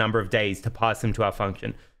to get the number of days to pass them to our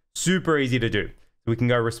function. Super easy to do. So we can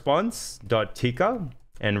go response.ticker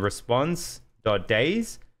and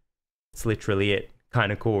response.days. It's literally it.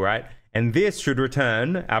 Kind of cool, right? And this should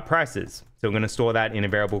return our prices. So we're going to store that in a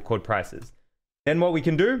variable called prices. Then what we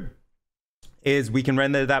can do is we can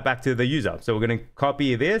render that back to the user. So we're going to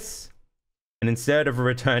copy this, and instead of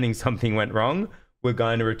returning something went wrong, we're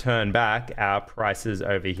going to return back our prices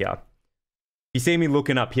over here. You see me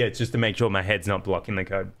looking up here, it's just to make sure my head's not blocking the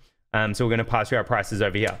code. So we're going to pass through our prices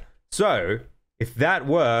over here. So if that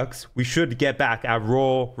works, we should get back our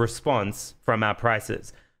raw response from our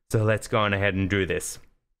prices. So let's go on ahead and do this.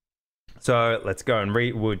 So let's go and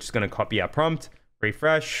we're just going to copy our prompt,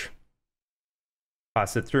 refresh,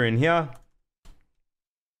 pass it through in here.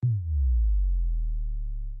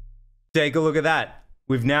 Take a look at that.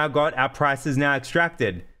 We've now got our prices now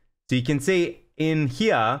extracted. So you can see in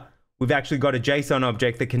here, we've actually got a JSON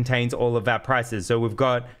object that contains all of our prices. So we've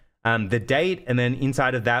got the date, and then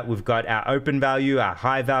inside of that, we've got our open value, our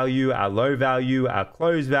high value, our low value, our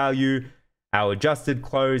close value, our adjusted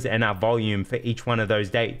close, and our volume for each one of those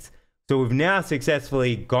dates. So we've now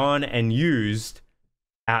successfully gone and used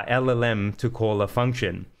our LLM to call a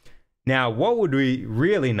function. Now, what would be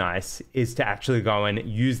really nice is to actually go and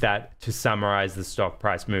use that to summarize the stock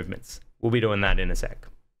price movements. We'll be doing that in a sec.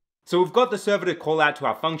 So we've got the server to call out to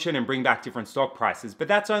our function and bring back different stock prices, but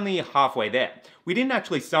that's only halfway there. We didn't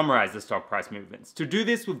actually summarize the stock price movements. To do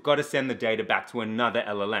this, we've got to send the data back to another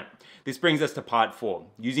LLM. This brings us to part 4,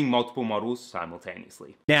 using multiple models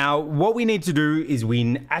simultaneously. Now, what we need to do is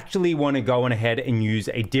we actually want to go on ahead and use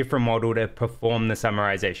a different model to perform the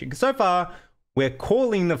summarization. Because so far, we're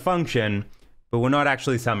calling the function, but we're not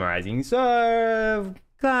actually summarizing. So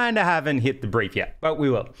kind of haven't hit the brief yet, but we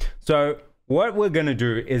will. So what we're going to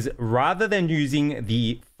do is, rather than using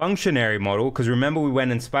the functionary model, because remember we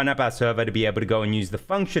went and spun up our server to be able to go and use the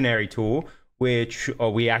functionary tool,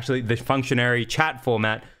 the functionary chat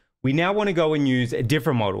format, we now want to go and use a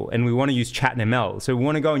different model, and we want to use chat.ml. So we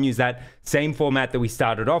want to go and use that same format that we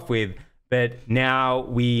started off with, but now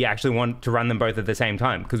we actually want to run them both at the same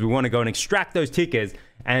time because we want to go and extract those tickers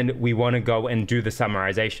and we want to go and do the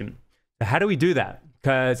summarization. So how do we do that?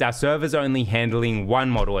 Because our server's only handling one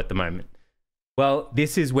model at the moment. Well,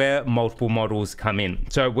 this is where multiple models come in.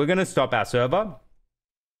 So we're going to stop our server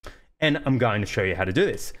and I'm going to show you how to do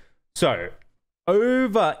this. So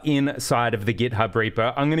over inside of the GitHub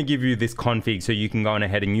repo, I'm going to give you this config so you can go on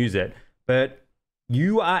ahead and use it. But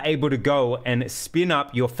you are able to go and spin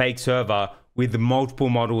up your fake server with multiple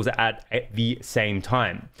models at the same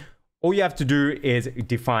time. All you have to do is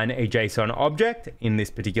define a JSON object. In this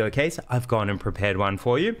particular case, I've gone and prepared one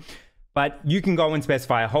for you. But you can go and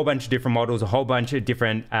specify a whole bunch of different models, a whole bunch of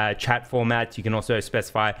different chat formats. You can also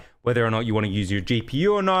specify whether or not you want to use your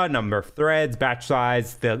GPU or not, number of threads, batch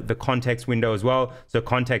size, the context window as well. So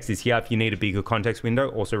context is here if you need a bigger context window,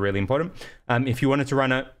 also really important. If you wanted to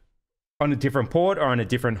run it on a different port or on a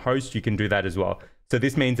different host, you can do that as well. So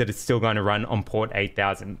this means that it's still going to run on port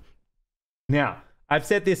 8000. Now, I've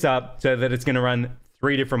set this up so that it's going to run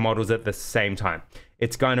 3 different models at the same time.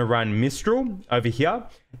 It's going to run Mistral over here.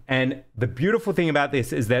 And the beautiful thing about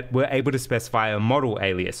this is that we're able to specify a model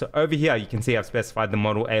alias. So over here, you can see I've specified the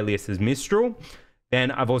model alias as Mistral.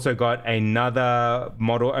 Then I've also got another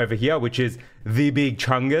model over here, which is the big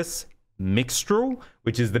chungus, Mixtral,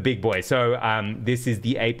 which is the big boy. So this is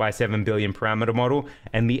the 8x7 billion parameter model.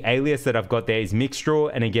 And the alias that I've got there is Mixtral.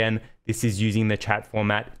 And again, this is using the chat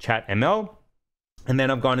format, chat.ml. And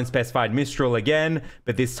then I've gone and specified Mistral again,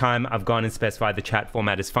 but this time I've gone and specified the chat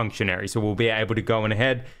format as functionary. So we'll be able to go on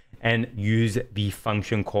ahead and use the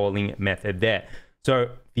function calling method there.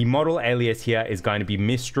 So the model alias here is going to be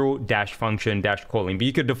Mistral-function-calling, but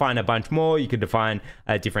you could define a bunch more. You could define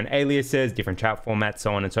different aliases, different chat formats,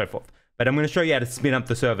 so on and so forth. But I'm going to show you how to spin up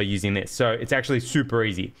the server using this. So it's actually super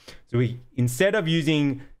easy. So instead of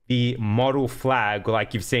using the model flag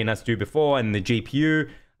like you've seen us do before and the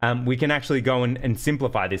GPU, we can actually go and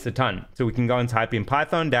simplify this a ton. So we can go and type in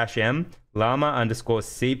python-m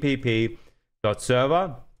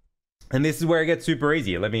llama_cpp.server. And this is where it gets super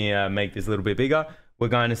easy. Let me make this a little bit bigger. We're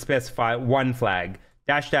going to specify one flag,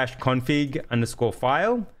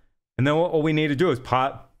 --config_file. And then all we need to do is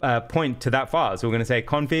point to that file. So we're going to say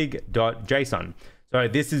config.json. So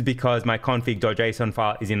this is because my config.json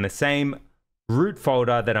file is in the same root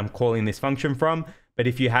folder that I'm calling this function from. But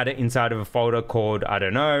if you had it inside of a folder called, I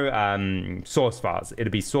don't know, source files, it'd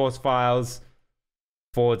be source files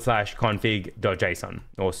 /config.json.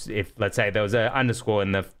 Or if, let's say, there was an underscore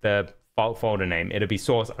in the folder name, it'd be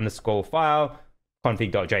source_file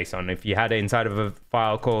config.json. If you had it inside of a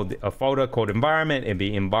folder called environment, it'd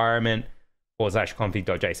be environment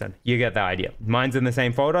 /config.json. You get the idea. Mine's in the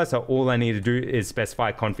same folder, so all I need to do is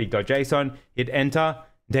specify config.json, hit enter,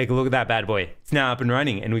 take a look at that bad boy. It's now up and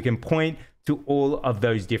running, and we can point to all of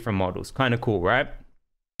those different models. Kind of cool, right?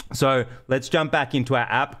 So let's jump back into our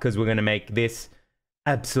app because we're going to make this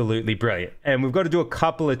absolutely brilliant. And we've got to do a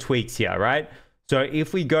couple of tweaks here, right? So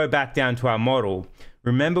if we go back down to our model,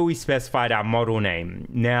 remember we specified our model name.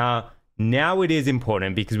 Now it is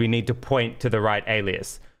important because we need to point to the right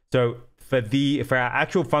alias. So for our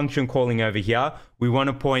actual function calling over here, we want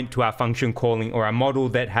to point to our function calling or our model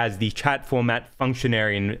that has the chat format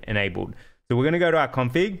functionary enabled. So we're going to go to our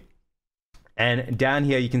config. And down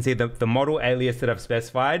here, you can see the model alias that I've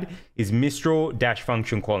specified is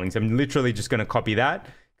Mistral-function calling. So I'm literally just going to copy that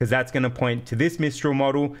because that's going to point to this Mistral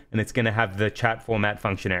model and it's going to have the chat format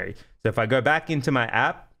functionary. So if I go back into my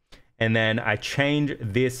app and then I change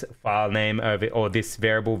this file name over, or this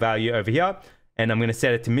variable value over here, and I'm going to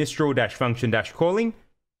set it to Mistral-function-calling.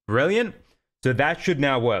 Brilliant. So that should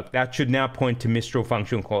now work. That should now point to Mistral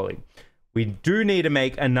function calling. We do need to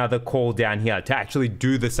make another call down here to actually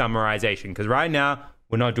do the summarization, because right now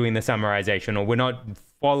we're not doing the summarization, or we're not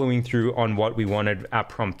following through on what we wanted our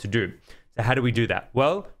prompt to do. So how do we do that?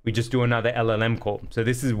 Well, we just do another LLM call. So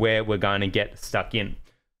this is where we're going to get stuck in.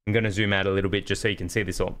 I'm going to zoom out a little bit just so you can see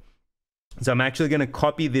this all. So I'm actually going to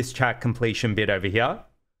copy this chat completion bit over here,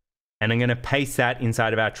 and I'm going to paste that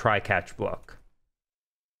inside of our try catch block.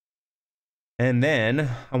 And then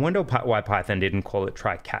I wonder why Python didn't call it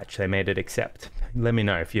try catch. They made it except. Let me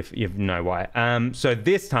know if you know why. So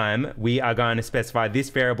this time we are going to specify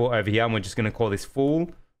this variable over here, and we're just going to call this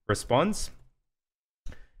full response.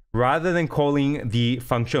 Rather than calling the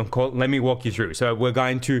function call, let me walk you through. So we're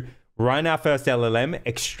going to run our first LLM,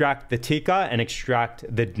 extract the ticker and extract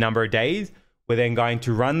the number of days. We're then going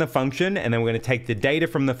to run the function, and then we're going to take the data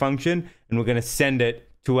from the function and we're going to send it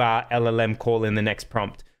to our LLM call in the next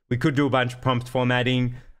prompt. We could do a bunch of prompt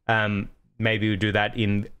formatting. Maybe we'll do that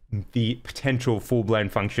in the potential full-blown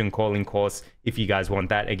function calling course if you guys want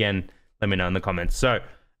that. Again, let me know in the comments. So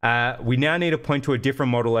we now need to point to a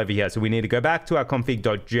different model over here. So we need to go back to our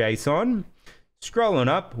config.json, scroll on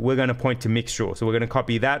up, we're going to point to mixture. So we're going to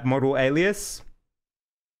copy that model alias.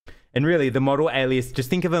 And really the model alias, just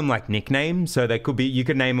think of them like nicknames. So they could be, you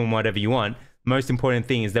could name them whatever you want. Most important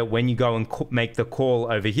thing is that when you go and make the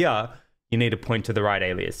call over here, you need to point to the right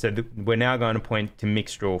alias. So we're now going to point to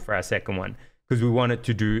mixture for our second one because we want it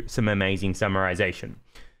to do some amazing summarization.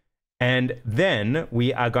 And then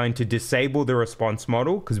we are going to disable the response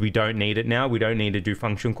model because we don't need it now. We don't need to do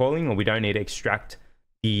function calling, or we don't need to extract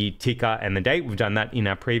the ticker and the date. We've done that in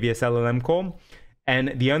our previous LLM call.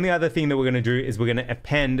 And the only other thing that we're going to do is we're going to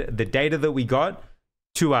append the data that we got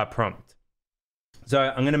to our prompt. So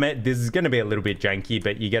I'm going to make, this is going to be a little bit janky,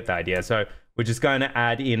 but you get the idea. So we're just going to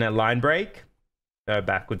add in a line break, so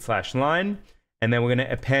 /line, and then we're going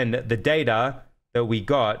to append the data that we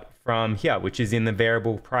got from here, which is in the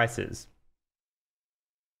variable prices.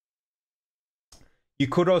 You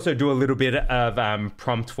could also do a little bit of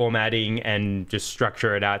prompt formatting and just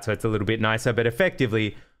structure it out so it's a little bit nicer, but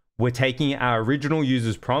effectively, we're taking our original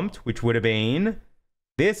user's prompt, which would have been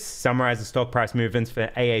this, summarize the stock price movements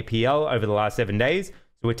for AAPL over the last 7 days.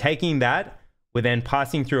 So we're taking that, we're then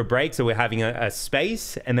passing through a break, so we're having a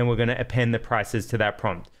space, and then we're going to append the prices to that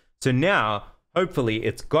prompt. So now, hopefully,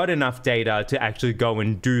 it's got enough data to actually go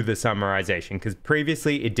and do the summarization, because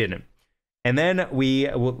previously it didn't. And then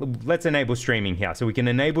let's enable streaming here. So we can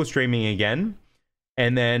enable streaming again,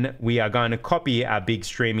 and then we are going to copy our big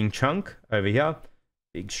streaming chunk over here.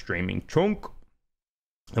 Big streaming chunk,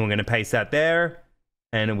 and we're going to paste that there,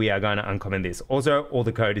 and we are going to uncomment this. Also, all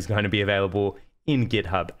the code is going to be available in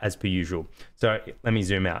GitHub as per usual. So let me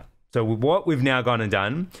zoom out. So what we've now gone and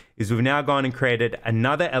done is we've now gone and created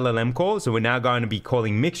another LLM call. So we're now going to be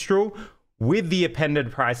calling mixture with the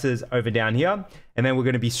appended prices over down here, and then we're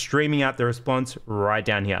going to be streaming out the response right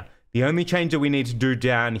down here. The only change that we need to do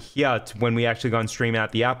down here to when we actually go and stream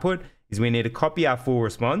out the output is we need to copy our full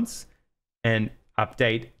response and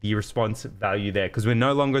update the response value there, because we're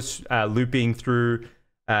no longer looping through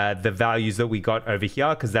the values that we got over here,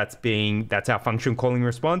 because that's our function calling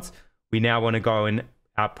response. We now want to go and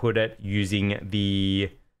output it using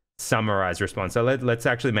the summarize response. So let's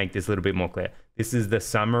actually make this a little bit more clear. This is the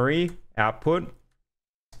summary output.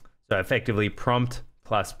 So effectively prompt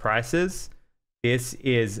plus prices. This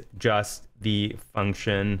is just the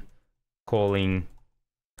function calling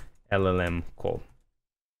LLM call.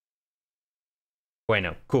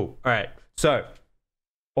 Bueno, cool. All right. So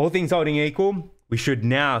all things holding equal, we should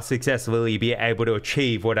now successfully be able to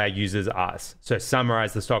achieve what our users ask. So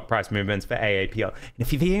summarize the stock price movements for AAPL. And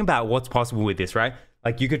if you're thinking about what's possible with this, right?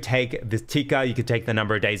 Like you could take the ticker, you could take the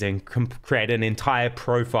number of days and create an entire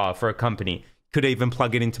profile for a company. Could even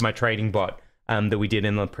plug it into my trading bot that we did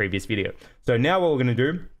in the previous video. So now what we're going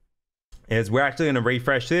to do is we're actually going to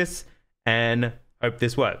refresh this and hope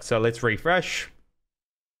this works. So let's refresh,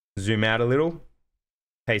 zoom out a little,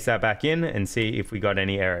 paste that back in and see if we got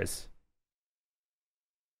any errors.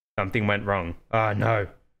 Something went wrong. Oh no,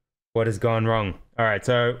 what has gone wrong? All right,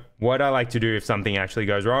 so what I like to do if something actually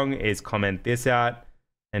goes wrong is comment this out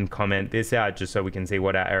and comment this out just so we can see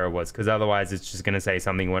what our error was, because otherwise it's just going to say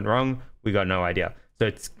something went wrong. We got no idea. So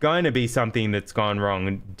it's going to be something that's gone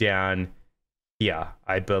wrong down here,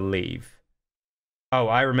 I believe. Oh,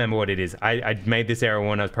 I remember what it is. I made this error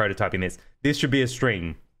when I was prototyping this. This should be a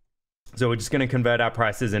string. So we're just going to convert our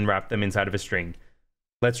prices and wrap them inside of a string.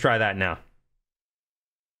 Let's try that now.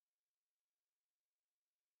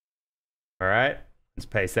 All right, let's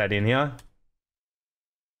paste that in here.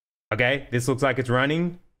 Okay, this looks like it's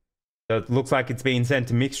running. So it looks like it's being sent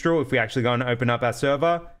to mixture. If we actually go and open up our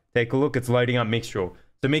server, take a look, it's loading up mixture.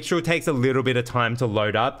 So mixture takes a little bit of time to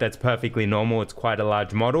load up. That's perfectly normal. It's quite a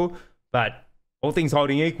large model, but all things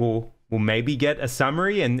holding equal, we'll maybe get a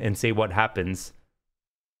summary and see what happens.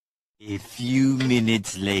 A few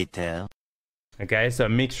minutes later. Okay, so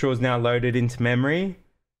mixture is now loaded into memory.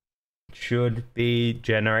 Should be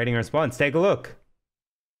generating a response. Take a look.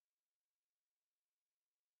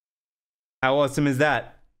 How awesome is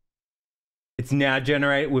that? It's now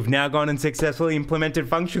we've now gone and successfully implemented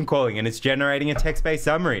function calling, and it's generating a text-based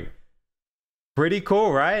summary. Pretty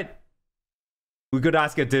cool, right? We could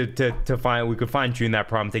ask it we could fine-tune that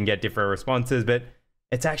prompt and get different responses, but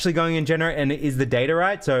it's actually going and generate, and is the data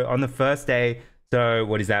right? So on the first day, so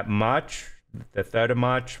what is that, March? The 3rd of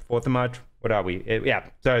March, 4th of March? What are we? Yeah,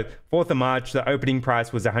 so 4th of March, the opening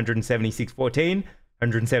price was 176.14,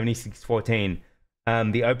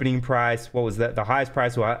 176.14. The opening price, what was that? The highest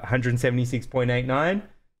price was 176.89.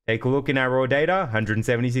 Take a look in our raw data,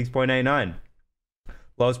 176.89.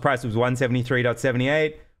 Lowest price was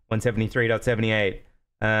 173.78,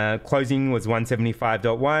 173.78. Closing was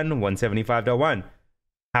 175.1, 175.1.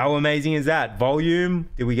 How amazing is that? Volume,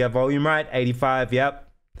 did we get volume right? 85, yep.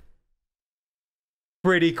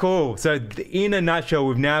 Pretty cool. So in a nutshell,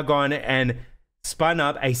 we've now gone and spun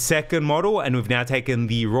up a second model, and we've now taken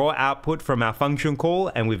the raw output from our function call,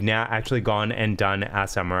 and we've now actually gone and done our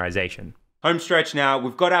summarization. Home stretch now,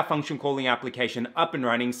 we've got our function calling application up and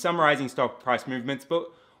running, summarizing stock price movements, but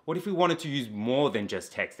what if we wanted to use more than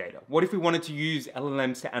just text data? What if we wanted to use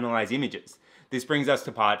LLMs to analyze images? This brings us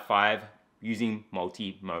to part 5, using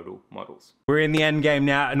multimodal models. We're in the end game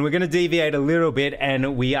now, and we're going to deviate a little bit,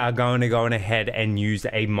 and we are going to go on ahead and use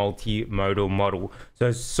a multimodal model.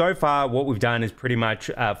 So far what we've done is pretty much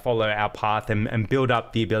follow our path and build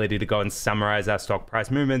up the ability to go and summarize our stock price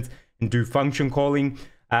movements and do function calling.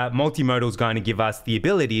 Multimodal is going to give us the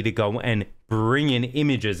ability to go and bring in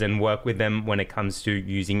images and work with them when it comes to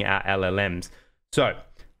using our LLMs. So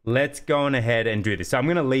let's go on ahead and do this. So I'm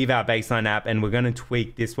going to leave our baseline app, and we're going to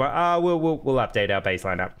tweak this one. We'll update our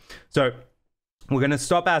baseline app. So we're going to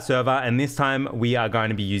stop our server, and this time we are going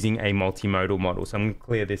to be using a multimodal model. So I'm going to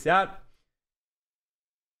clear this out.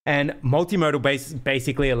 And multimodal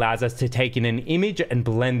basically allows us to take in an image and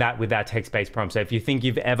blend that with our text-based prompt. So if you think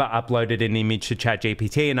you've ever uploaded an image to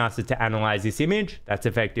ChatGPT and asked it to analyze this image, that's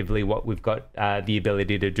effectively what we've got the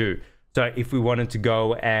ability to do. So if we wanted to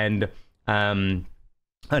go and I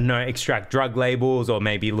don't know, extract drug labels or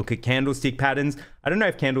maybe look at candlestick patterns. I don't know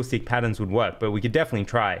if candlestick patterns would work, but we could definitely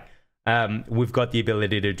try. We've got the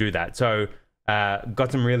ability to do that. So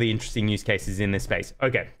got some really interesting use cases in this space.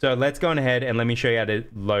 Okay, so let's go on ahead and let me show you how to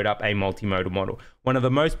load up a multimodal model. One of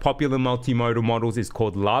the most popular multimodal models is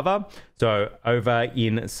called Llama. So over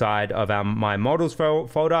inside of our My Models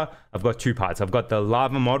folder, I've got two parts. I've got the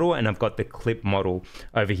Llama model and I've got the Clip model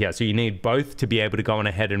over here. So you need both to be able to go on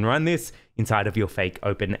ahead and run this inside of your fake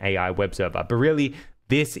OpenAI web server. But really,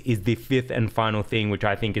 this is the fifth and final thing, which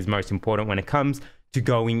I think is most important when it comes to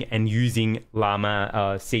going and using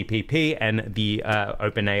llama.cpp and the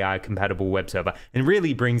OpenAI compatible web server, and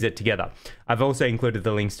really brings it together. I've also included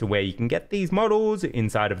the links to where you can get these models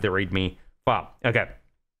inside of the README file. Okay,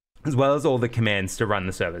 as well as all the commands to run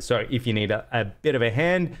the server. So if you need a bit of a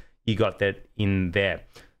hand, you got that in there.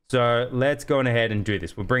 So let's go on ahead and do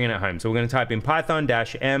this. We're bringing it home. So we're going to type in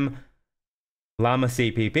python-m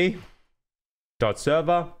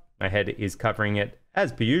llama.cpp.server. My head is covering it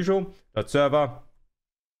as per usual. .server.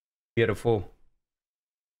 Beautiful.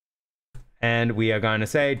 And we are going to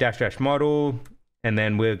say -- model, and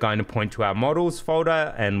then we're going to point to our models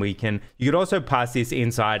folder, and you could also pass this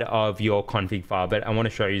inside of your config file, but I want to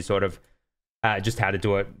show you sort of just how to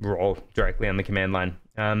do it raw directly on the command line.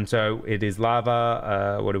 So it is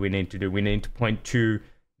lava. What do we need to do? We need to point to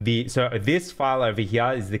so this file over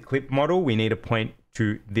here is the clip model. We need to point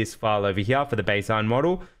to this file over here for the baseline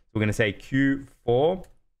model. So we're going to say Q4.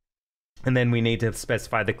 And then we need to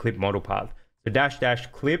specify the clip model path. So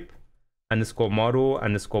 -- clip _model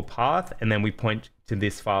 _path. And then we point to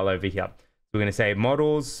this file over here. So we're going to say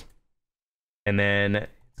models. And then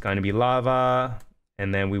it's going to be lava.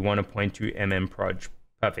 And then we want to point to mmproj.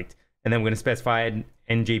 Perfect. And then we're going to specify an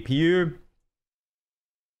ngpu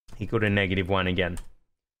equal to -1 again.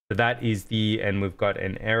 So that is and we've got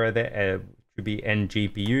an error there. It should be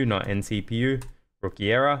ngpu, not ncpu.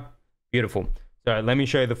 Rookie error. Beautiful. So let me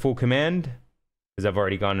show you the full command, because I've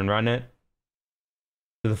already gone and run it.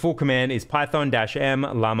 So the full command is python-m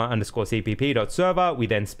llama_cpp.server. We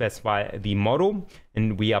then specify the model,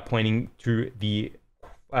 and we are pointing to the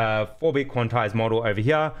 4-bit quantized model over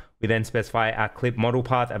here. We then specify our clip model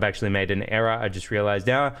path. I've actually made an error, I just realized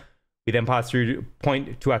now. We then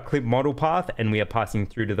point to our clip model path, and we are passing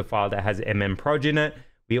through to the file that has mmproj in it.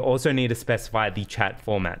 We also need to specify the chat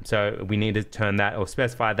format. So we need to turn that or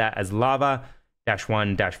specify that as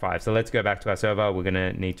lava-1-5. So let's go back to our server. We're going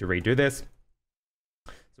to need to redo this.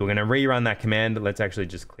 So we're going to rerun that command. Let's actually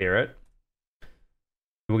just clear it.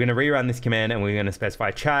 We're going to rerun this command, and we're going to specify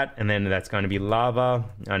chat, and then that's going to be lava.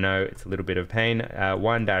 I know it's a little bit of pain.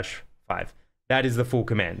 1-5. That is the full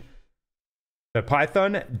command. So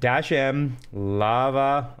python-m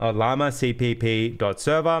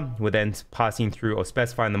llama.cpp.server. We're then passing through or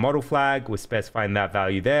specifying the model flag. We're specifying that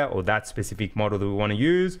value there, or that specific model that we want to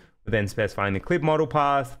use. We're then specifying the clip model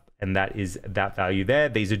path, and that is that value there.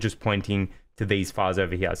 These are just pointing to these files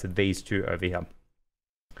over here. So these two over here.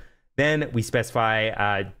 Then we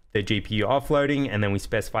specify the GPU offloading, and then we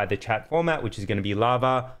specify the chat format, which is going to be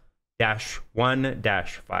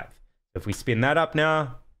lava-1-5. If we spin that up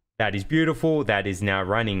now, that is beautiful. That is now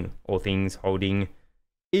running, all things holding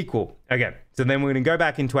equal. Okay, so then we're going to go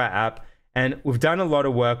back into our app, And we've done a lot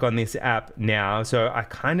of work on this app now, so I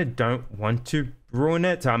kind of don't want to ruin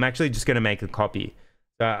it. So I'm actually just going to make a copy.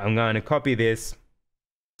 So I'm going to copy this,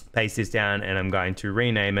 paste this down, and I'm going to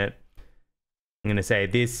rename it. I'm going to say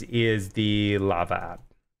this is the Lava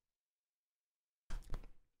app.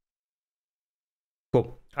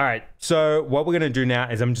 Cool. All right, so what we're going to do now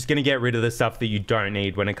is I'm just going to get rid of the stuff that you don't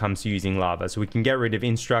need when it comes to using Lava. So we can get rid of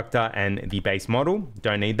instructor and the base model.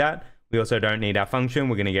 Don't need that. We also don't need our function.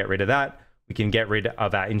 We're going to get rid of that. We can get rid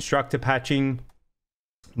of our instructor patching,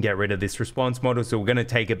 get rid of this response model. So we're going to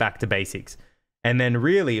take it back to basics. And then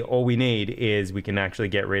really all we need is we can actually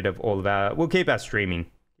get rid of all of our, we'll keep our streaming.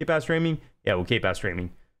 Keep our streaming? Yeah, we'll keep our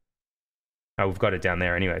streaming. Oh, we've got it down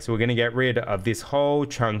there anyway. So we're going to get rid of this whole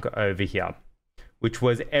chunk over here, which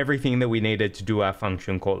was everything that we needed to do our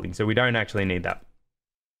function calling. So we don't actually need that.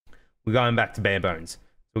 We're going back to bare bones.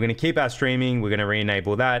 We're going to keep our streaming. We're going to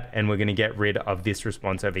re-enable that. And we're going to get rid of this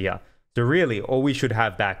response over here. So really all we should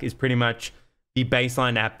have back is pretty much the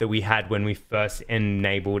baseline app that we had when we first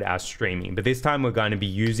enabled our streaming. But this time we're going to be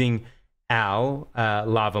using our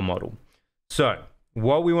Lava model. So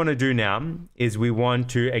what we want to do now is we want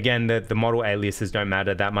to, again, the model aliases don't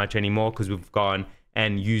matter that much anymore because we've gone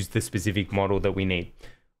and used the specific model that we need.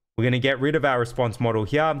 We're going to get rid of our response model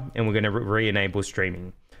here and we're going to re-enable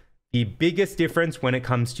streaming. The biggest difference when it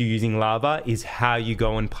comes to using Lava is how you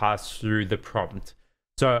go and pass through the prompt.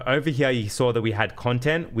 So over here, you saw that we had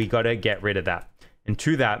content. We got to get rid of that. And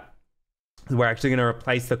to that, we're actually going to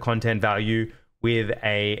replace the content value with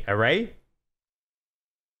an array.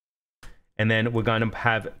 And then we're going to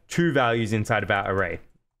have two values inside of our array.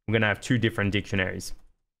 We're going to have two different dictionaries.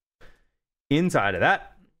 Inside of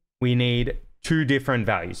that, we need two different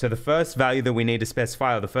values. So the first value that we need to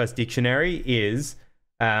specify, or the first dictionary, is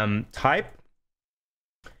type.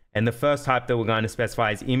 And the first type that we're going to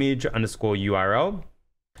specify is image underscore URL.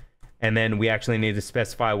 And then we actually need to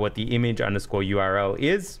specify what the image underscore URL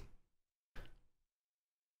is.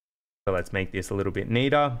 So let's make this a little bit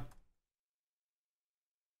neater.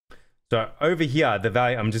 So over here, the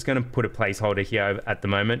value, I'm just going to put a placeholder here at the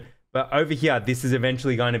moment. But over here, this is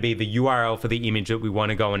eventually going to be the URL for the image that we want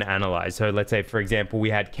to go and analyze. So let's say, for example, we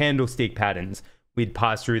had candlestick patterns. We'd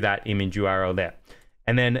pass through that image URL there.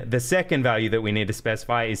 And then the second value that we need to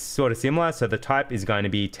specify is sort of similar. So the type is going to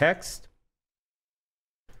be text.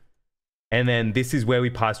 And then this is where we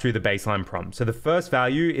pass through the baseline prompt. So the first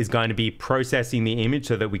value is going to be processing the image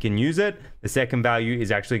so that we can use it. The second value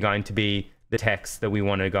is actually going to be the text that we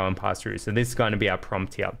want to go and pass through. So this is going to be our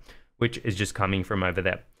prompt here, which is just coming from over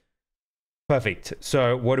there. Perfect.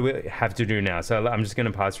 So what do we have to do now? So I'm just going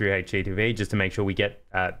to pass through HTTP just to make sure we get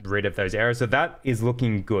rid of those errors. So that is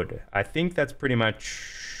looking good. I think that's pretty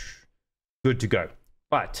much good to go.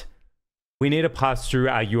 But we need to pass through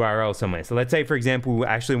our URL somewhere. So let's say, for example, we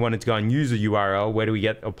actually wanted to go and use a URL. Where do we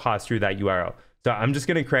get or pass through that URL? So I'm just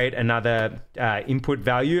going to create another input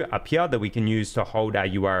value up here that we can use to hold our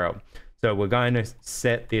URL. So we're going to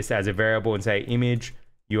set this as a variable and say image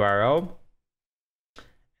URL.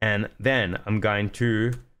 And then I'm going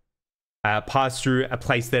to pass through a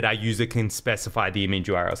place that our user can specify the image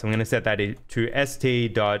URL. So I'm going to set that to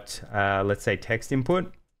st dot, let's say text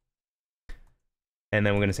input. And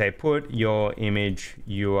then we're going to say put your image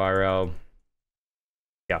URL.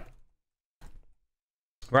 Yeah.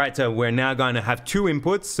 Right, so we're now going to have two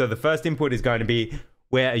inputs. So the first input is going to be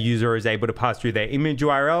where a user is able to pass through their image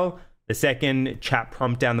URL. The second chat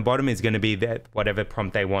prompt down the bottom is going to be that whatever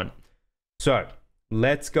prompt they want. So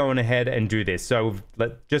let's go on ahead and do this. So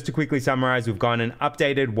just to quickly summarize, we've gone and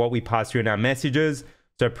updated what we passed through in our messages.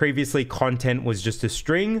 So previously content was just a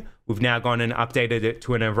string. We've now gone and updated it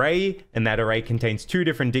to an array, and that array contains two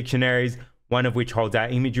different dictionaries, one of which holds our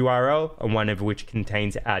image URL and one of which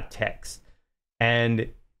contains our text. And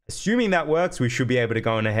assuming that works, we should be able to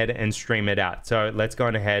go on ahead and stream it out. So let's go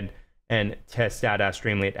on ahead and test out our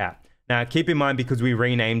Streamlit app. Now, keep in mind, because we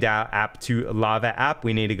renamed our app to Lava app,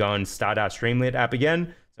 we need to go and start our Streamlit app again.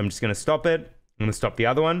 So I'm just going to stop it. I'm going to stop the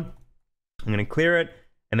other one. I'm going to clear it.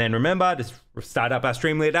 And then remember, just start up our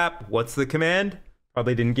Streamlit app. What's the command?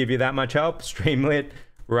 Probably didn't give you that much help. Streamlit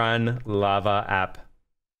run Lava app.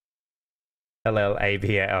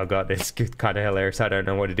 LLAV. Oh god, it's kind of hilarious. I don't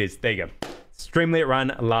know what it is. There you go. Streamlit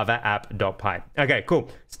run lava app.py. Okay, cool.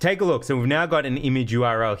 So take a look. So we've now got an image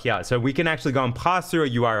URL here. So we can actually go and pass through a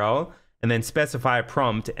URL and then specify a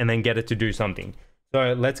prompt and then get it to do something.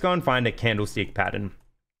 So let's go and find a candlestick pattern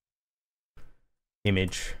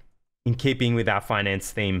image in keeping with our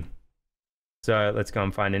finance theme. So let's go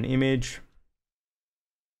and find an image.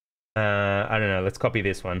 I don't know. Let's copy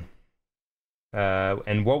this one.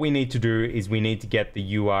 And what we need to do is we need to get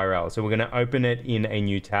the URL. So we're going to open it in a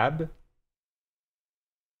new tab.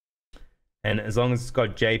 And as long as it's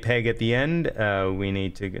got JPEG at the end, we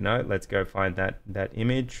need to, no, let's go find that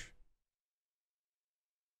image.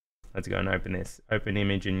 Let's go and open this. Open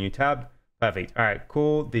image in new tab. Perfect. All right,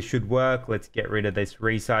 cool. This should work. Let's get rid of this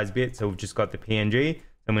resize bit. So we've just got the PNG.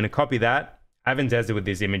 I'm going to copy that. I haven't tested with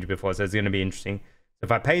this image before, so it's going to be interesting. So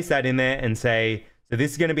if I paste that in there and say, so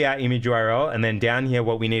this is going to be our image URL, and then down here,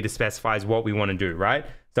 what we need to specify is what we want to do, right?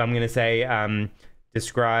 So I'm going to say,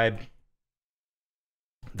 describe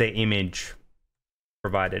the image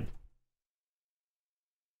provided.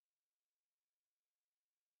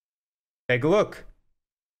 Take a look.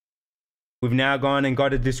 We've now gone and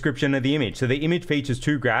got a description of the image. So the image features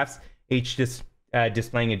 2 graphs, each just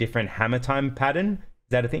displaying a different hammer time pattern.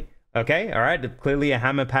 Is that a thing? Okay, all right. Clearly a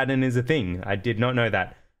hammer pattern is a thing. I did not know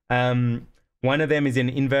that. One of them is an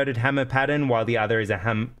inverted hammer pattern, while the other is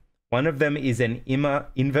one of them is an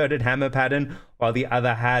inverted hammer pattern, while the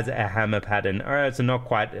other has a hammer pattern. All right, so not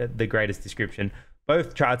quite the greatest description.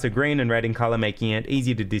 Both charts are green and red in color, making it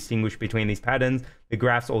easy to distinguish between these patterns. The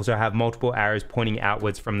graphs also have multiple arrows pointing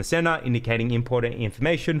outwards from the center, indicating important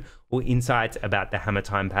information or insights about the hammer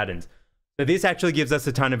time patterns. So this actually gives us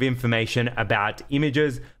a ton of information about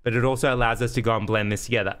images, but it also allows us to go and blend this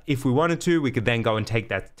together. If we wanted to, we could then go and take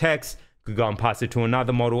that text, could go and pass it to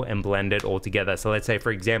another model and blend it all together. So let's say,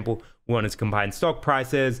 for example, we wanted to combine stock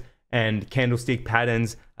prices and candlestick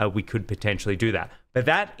patterns, we could potentially do that. But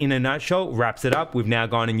that, in a nutshell, wraps it up. We've now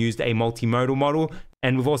gone and used a multimodal model,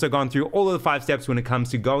 and we've also gone through all of the 5 steps when it comes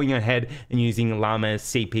to going ahead and using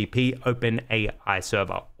llama.cpp OpenAI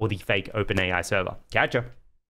Server, or the fake OpenAI server. Catch ya.